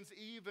remains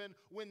even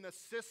when the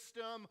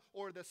system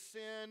or the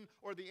sin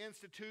or the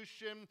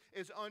institution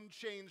is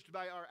unchanged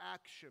by our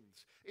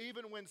actions.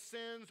 Even when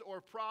sins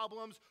or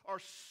problems are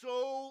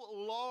so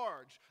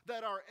large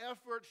that our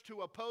efforts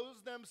to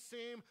oppose them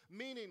seem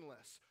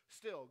meaningless,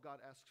 still God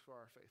asks for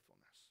our faithfulness.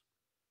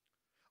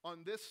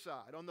 On this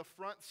side, on the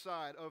front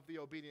side of the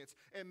obedience,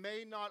 it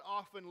may not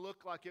often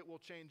look like it will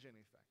change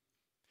anything.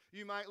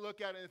 You might look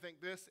at it and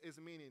think, this is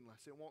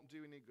meaningless. It won't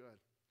do any good.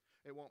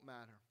 It won't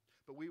matter.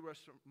 But we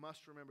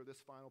must remember this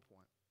final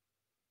point.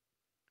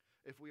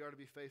 If we are to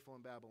be faithful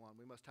in Babylon,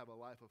 we must have a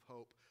life of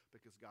hope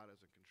because God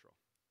is in control.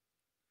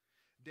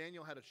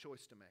 Daniel had a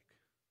choice to make.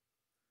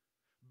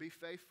 Be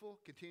faithful,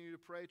 continue to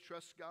pray,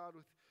 trust God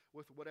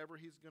with whatever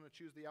he's going to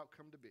choose the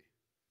outcome to be.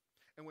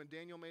 And when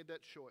Daniel made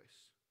that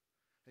choice,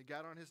 he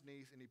got on his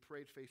knees and he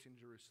prayed facing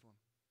Jerusalem.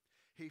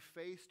 He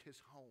faced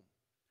his home,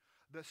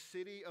 the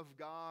city of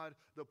God,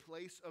 the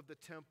place of the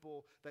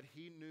temple that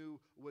he knew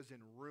was in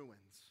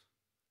ruins,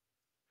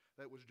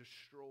 that was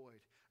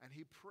destroyed. And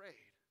he prayed.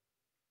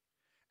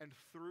 And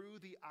through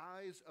the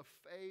eyes of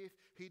faith,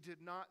 he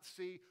did not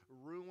see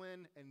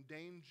ruin and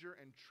danger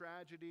and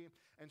tragedy.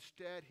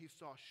 Instead, he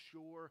saw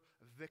sure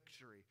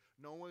victory,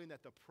 knowing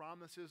that the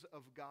promises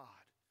of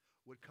God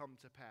would come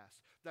to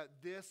pass. That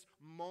this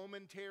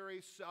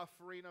momentary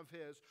suffering of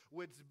his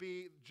would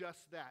be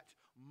just that,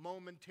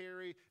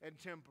 momentary and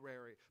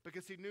temporary.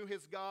 Because he knew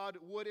his God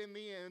would in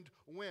the end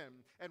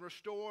win and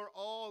restore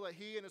all that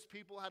he and his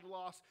people had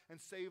lost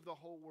and save the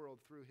whole world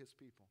through his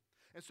people.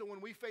 And so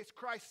when we face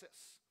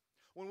crisis,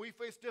 when we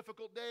face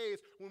difficult days,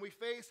 when we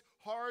face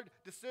hard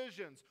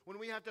decisions, when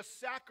we have to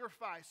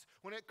sacrifice,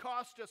 when it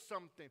costs us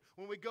something,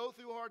 when we go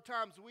through hard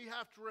times, we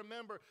have to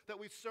remember that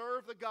we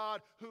serve the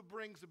God who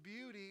brings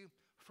beauty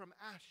from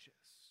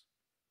ashes,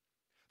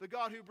 the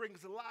God who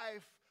brings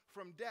life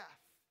from death,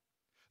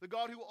 the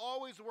God who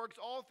always works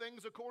all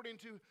things according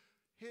to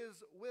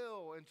his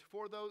will and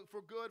for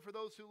good for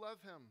those who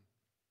love him.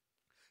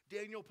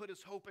 Daniel put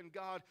his hope in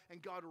God,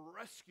 and God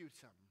rescued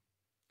him.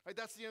 Right,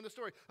 that's the end of the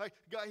story. Like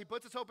God, he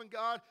puts his hope in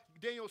God.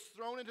 Daniel's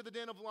thrown into the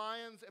den of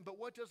lions. But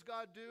what does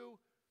God do?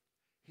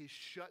 He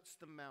shuts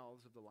the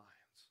mouths of the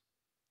lions.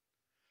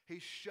 He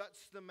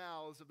shuts the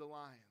mouths of the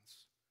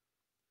lions.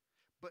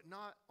 But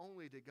not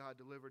only did God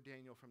deliver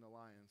Daniel from the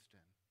lion's den,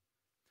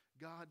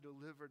 God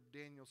delivered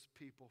Daniel's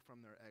people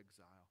from their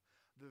exile.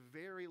 The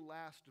very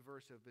last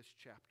verse of this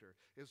chapter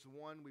is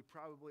one we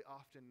probably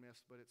often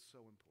miss, but it's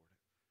so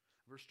important.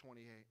 Verse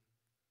 28.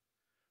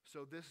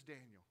 So this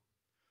Daniel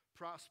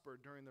prospered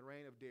during the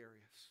reign of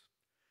Darius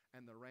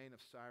and the reign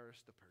of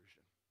Cyrus the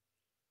Persian.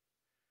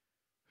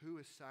 Who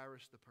is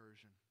Cyrus the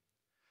Persian?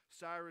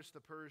 Cyrus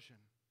the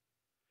Persian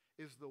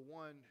is the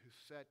one who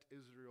set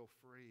Israel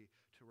free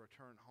to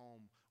return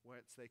home,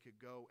 whence they could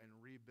go and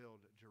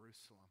rebuild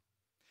Jerusalem.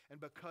 And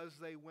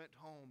because they went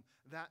home,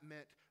 that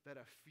meant that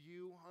a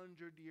few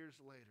hundred years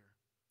later,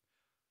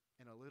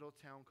 in a little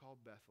town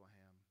called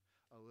Bethlehem,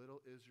 a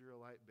little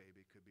Israelite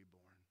baby could be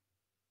born.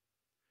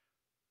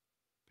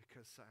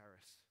 Because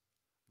Cyrus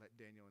let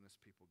Daniel and his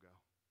people go.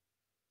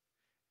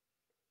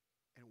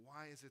 And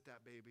why is it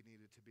that baby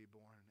needed to be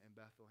born in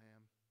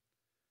Bethlehem?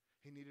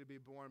 He needed to be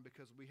born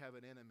because we have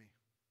an enemy.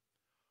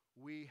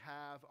 We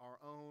have our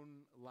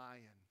own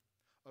lion,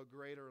 a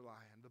greater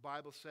lion. The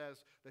Bible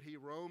says that he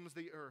roams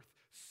the earth,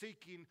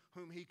 seeking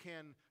whom he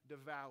can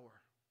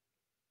devour.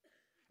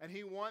 And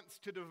he wants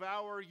to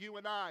devour you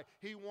and I.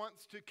 He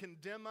wants to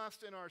condemn us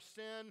in our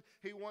sin.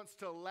 He wants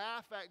to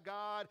laugh at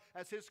God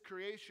as his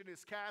creation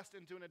is cast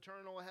into an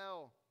eternal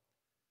hell.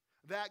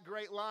 That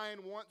great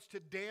lion wants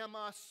to damn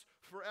us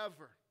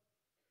forever.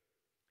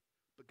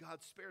 But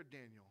God spared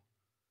Daniel.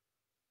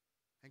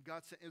 And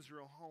God sent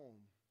Israel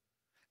home.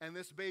 And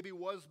this baby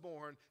was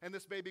born. And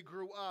this baby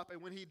grew up.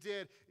 And when he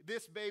did,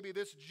 this baby,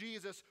 this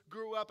Jesus,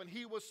 grew up. And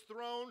he was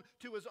thrown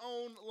to his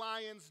own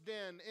lion's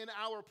den in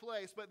our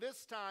place. But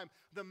this time,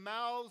 the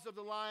mouths of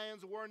the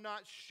lions were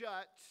not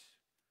shut.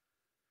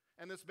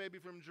 And this baby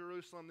from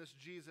Jerusalem, this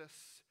Jesus,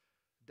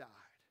 died.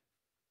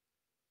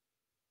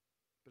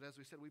 But as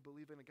we said, we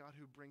believe in a God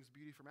who brings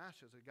beauty from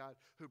ashes, a God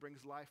who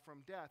brings life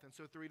from death. And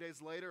so 3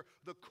 days later,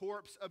 the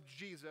corpse of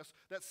Jesus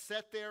that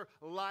sat there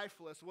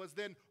lifeless was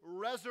then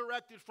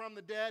resurrected from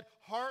the dead,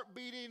 heart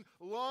beating,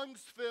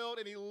 lungs filled,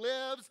 and he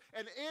lives.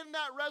 And in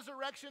that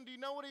resurrection, do you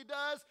know what he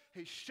does?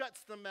 He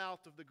shuts the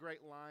mouth of the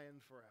great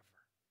lion forever.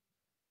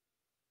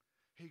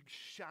 He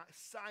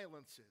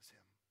silences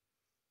him.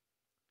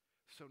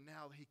 So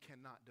now he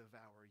cannot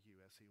devour you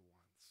as he wants.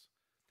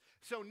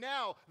 So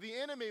now the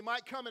enemy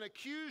might come and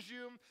accuse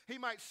you. He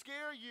might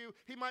scare you.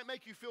 He might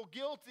make you feel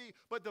guilty.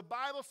 But the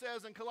Bible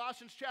says in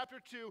Colossians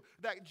chapter 2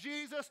 that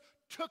Jesus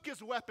took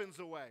his weapons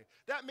away.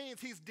 That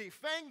means he's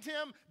defanged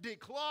him,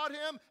 declawed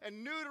him,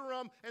 and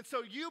neutered him. And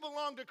so you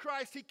belong to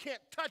Christ. He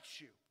can't touch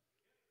you.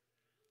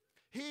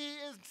 He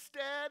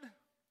instead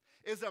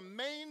is a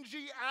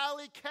mangy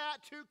alley cat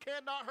who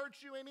cannot hurt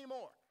you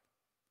anymore.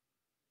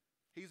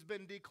 He's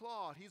been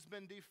declawed. He's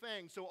been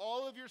defanged. So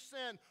all of your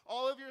sin,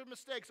 all of your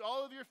mistakes,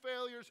 all of your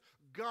failures,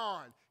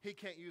 gone. He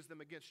can't use them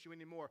against you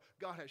anymore.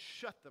 God has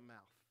shut the mouth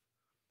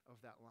of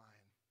that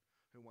lion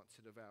who wants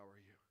to devour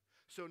you.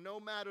 So no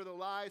matter the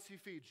lies he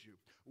feeds you,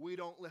 we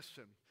don't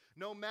listen.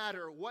 No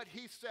matter what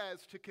he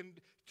says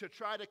to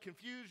try to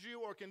confuse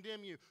you or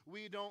condemn you,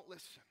 we don't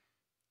listen.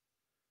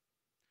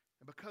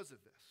 And because of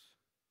this,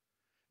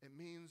 it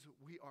means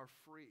we are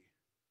free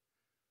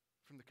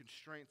from the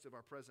constraints of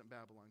our present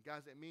Babylon.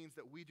 Guys, it means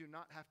that we do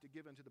not have to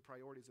give in to the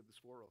priorities of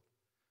this world.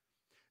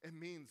 It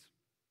means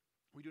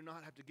we do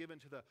not have to give in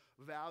to the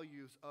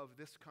values of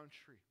this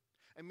country.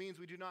 It means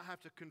we do not have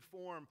to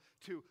conform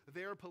to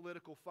their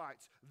political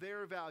fights,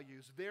 their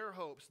values, their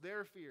hopes,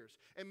 their fears.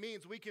 It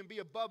means we can be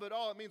above it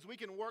all. It means we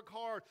can work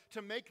hard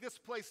to make this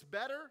place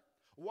better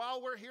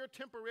while we're here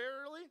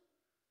temporarily,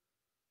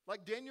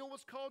 like Daniel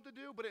was called to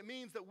do. But it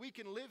means that we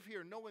can live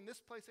here knowing this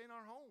place ain't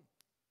our home.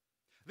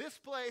 This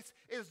place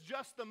is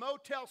just the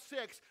Motel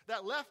 6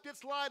 that left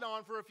its light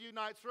on for a few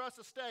nights for us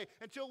to stay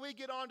until we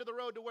get onto the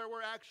road to where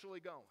we're actually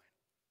going.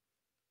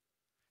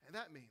 And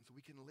that means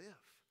we can live.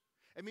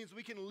 It means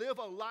we can live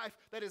a life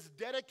that is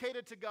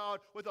dedicated to God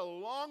with a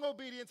long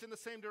obedience in the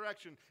same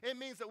direction. It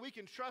means that we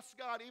can trust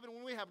God even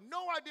when we have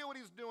no idea what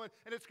He's doing,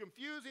 and it's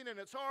confusing and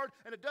it's hard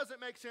and it doesn't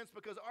make sense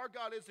because our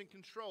God is in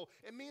control.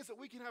 It means that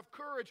we can have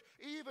courage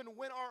even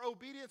when our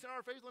obedience and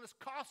our faithfulness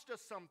cost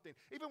us something,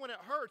 even when it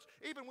hurts,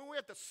 even when we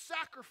have to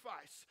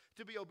sacrifice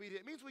to be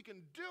obedient. It means we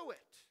can do it.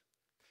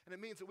 And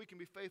it means that we can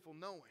be faithful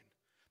knowing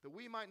that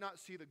we might not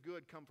see the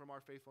good come from our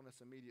faithfulness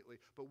immediately,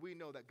 but we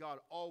know that God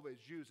always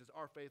uses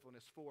our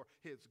faithfulness for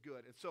His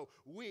good. And so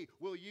He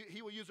will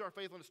use our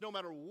faithfulness no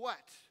matter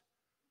what,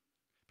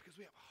 because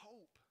we have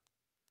hope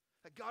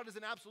that God is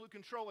in absolute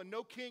control, and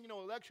no king,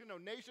 no election, no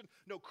nation,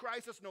 no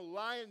crisis, no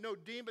lion, no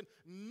demon,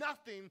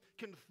 nothing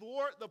can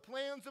thwart the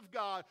plans of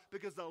God,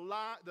 because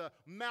the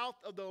mouth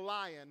of the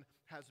lion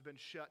has been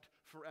shut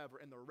forever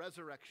in the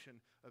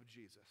resurrection of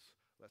Jesus.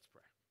 Let's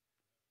pray.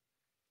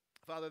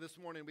 Father, this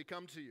morning we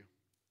come to you.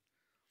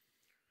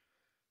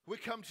 We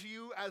come to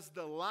you as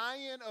the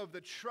Lion of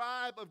the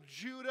tribe of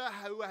Judah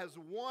who has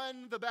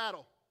won the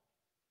battle.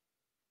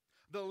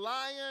 The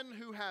Lion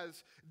who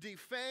has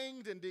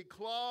defanged and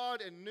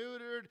declawed and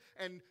neutered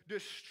and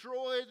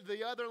destroyed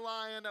the other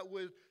lion that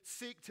would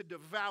seek to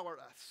devour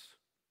us.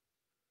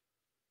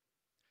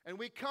 And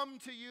we come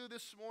to you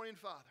this morning,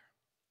 Father,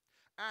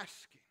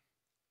 asking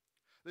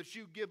that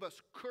you give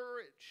us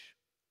courage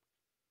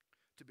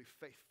to be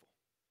faithful.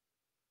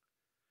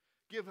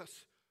 Give us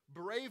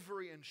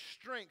bravery and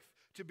strength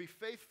to be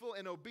faithful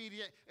and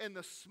obedient in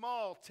the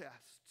small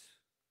tests.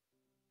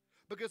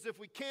 Because if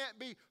we can't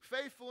be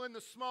faithful in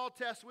the small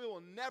tests, we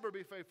will never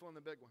be faithful in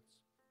the big ones.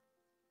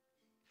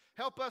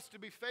 Help us to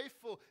be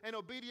faithful and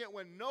obedient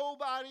when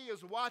nobody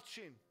is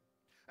watching,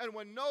 and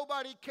when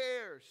nobody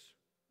cares,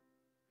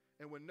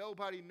 and when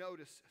nobody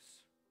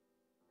notices,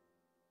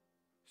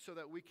 so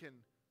that we can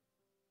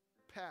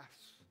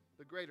pass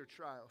the greater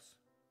trials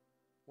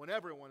when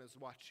everyone is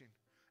watching,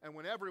 and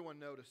when everyone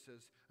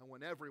notices, and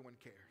when everyone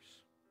cares,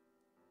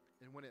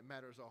 and when it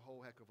matters a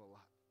whole heck of a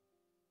lot.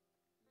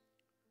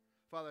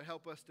 Father,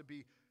 help us to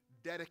be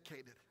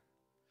dedicated,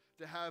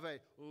 to have a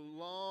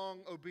long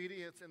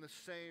obedience in the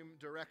same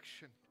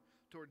direction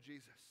toward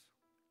Jesus.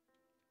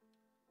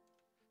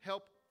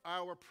 Help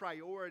our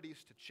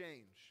priorities to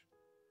change,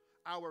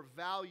 our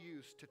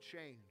values to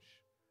change,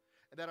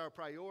 and that our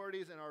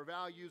priorities and our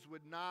values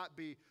would not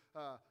be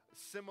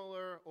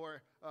similar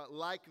or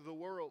like the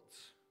world's,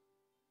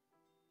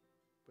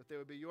 but they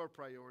would be your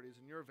priorities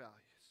and your values.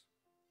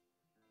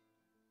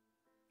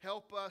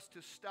 Help us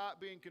to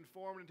stop being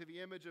conformed into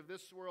the image of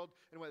this world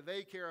and what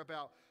they care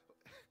about.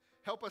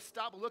 Help us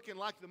stop looking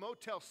like the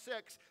Motel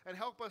 6 and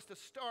help us to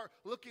start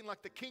looking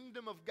like the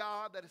kingdom of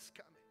God that is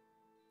coming.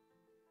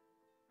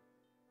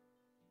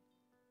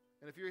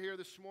 And if you're here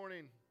this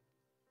morning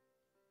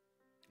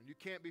and you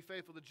can't be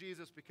faithful to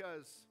Jesus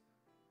because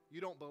you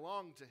don't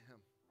belong to Him,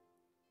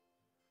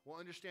 well,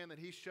 understand that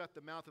He shut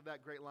the mouth of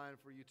that great lion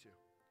for you too.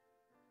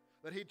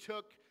 That He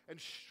took and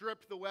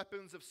stripped the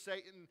weapons of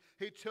Satan.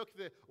 He took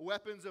the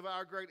weapons of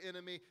our great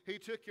enemy. He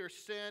took your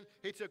sin.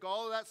 He took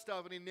all of that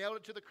stuff and He nailed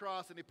it to the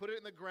cross and He put it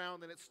in the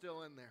ground and it's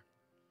still in there.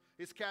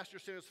 He's cast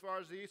your sin as far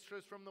as the east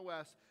is from the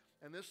west.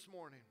 And this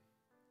morning,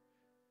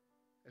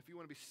 if you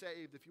want to be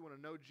saved, if you want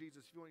to know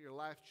Jesus, if you want your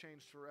life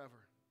changed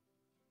forever,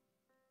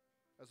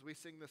 as we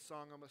sing this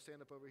song, I'm going to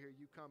stand up over here.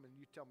 You come and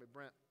you tell me,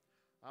 Brent,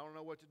 I don't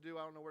know what to do.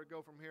 I don't know where to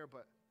go from here,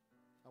 but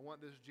I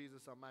want this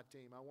Jesus on my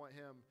team. I want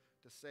Him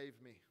to save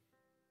me.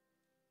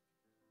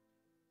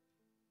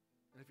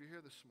 And if you're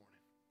here this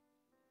morning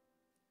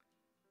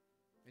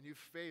and you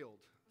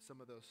failed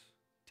some of those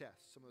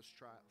tests, some of those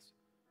trials,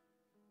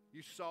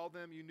 you saw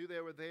them, you knew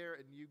they were there,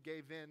 and you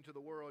gave in to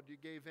the world,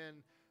 you gave in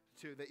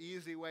to the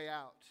easy way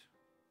out,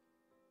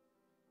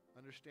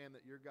 understand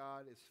that your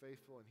God is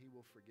faithful and He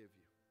will forgive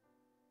you.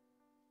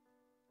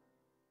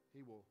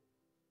 He will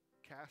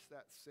cast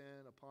that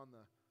sin upon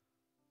the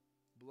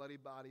bloody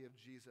body of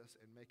Jesus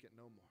and make it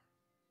no more.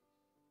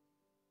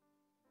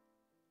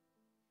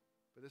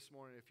 But this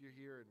morning, if you're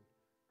here and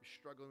you're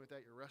struggling with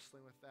that, you're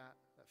wrestling with that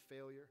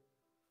failure,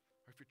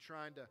 or if you're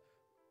trying to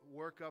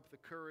work up the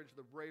courage,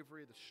 the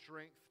bravery, the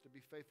strength to be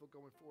faithful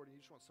going forward, and you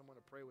just want someone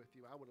to pray with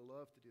you, I would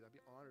love to do that. I'd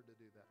be honored to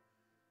do that.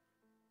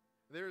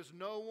 There is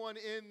no one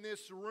in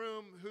this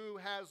room who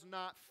has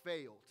not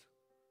failed.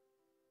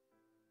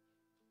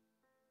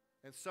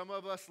 And some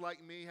of us, like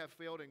me, have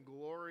failed in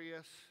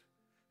glorious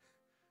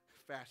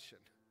fashion.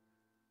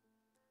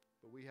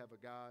 But we have a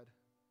God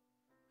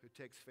who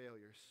takes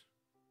failures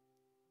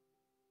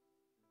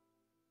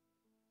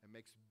and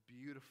makes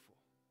beautiful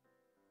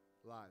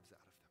lives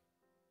out of them.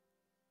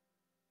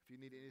 If you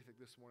need anything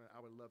this morning,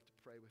 I would love to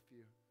pray with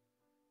you.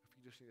 If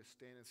you just need to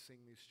stand and sing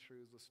these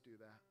truths, let's do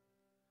that.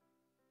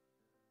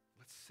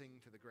 Let's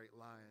sing to the great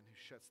lion who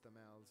shuts the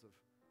mouths of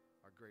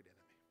our great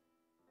enemy.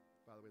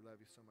 Father, we love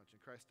you so much. In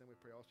Christ's name we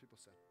pray. All people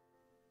said.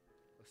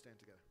 Let's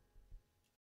stand together.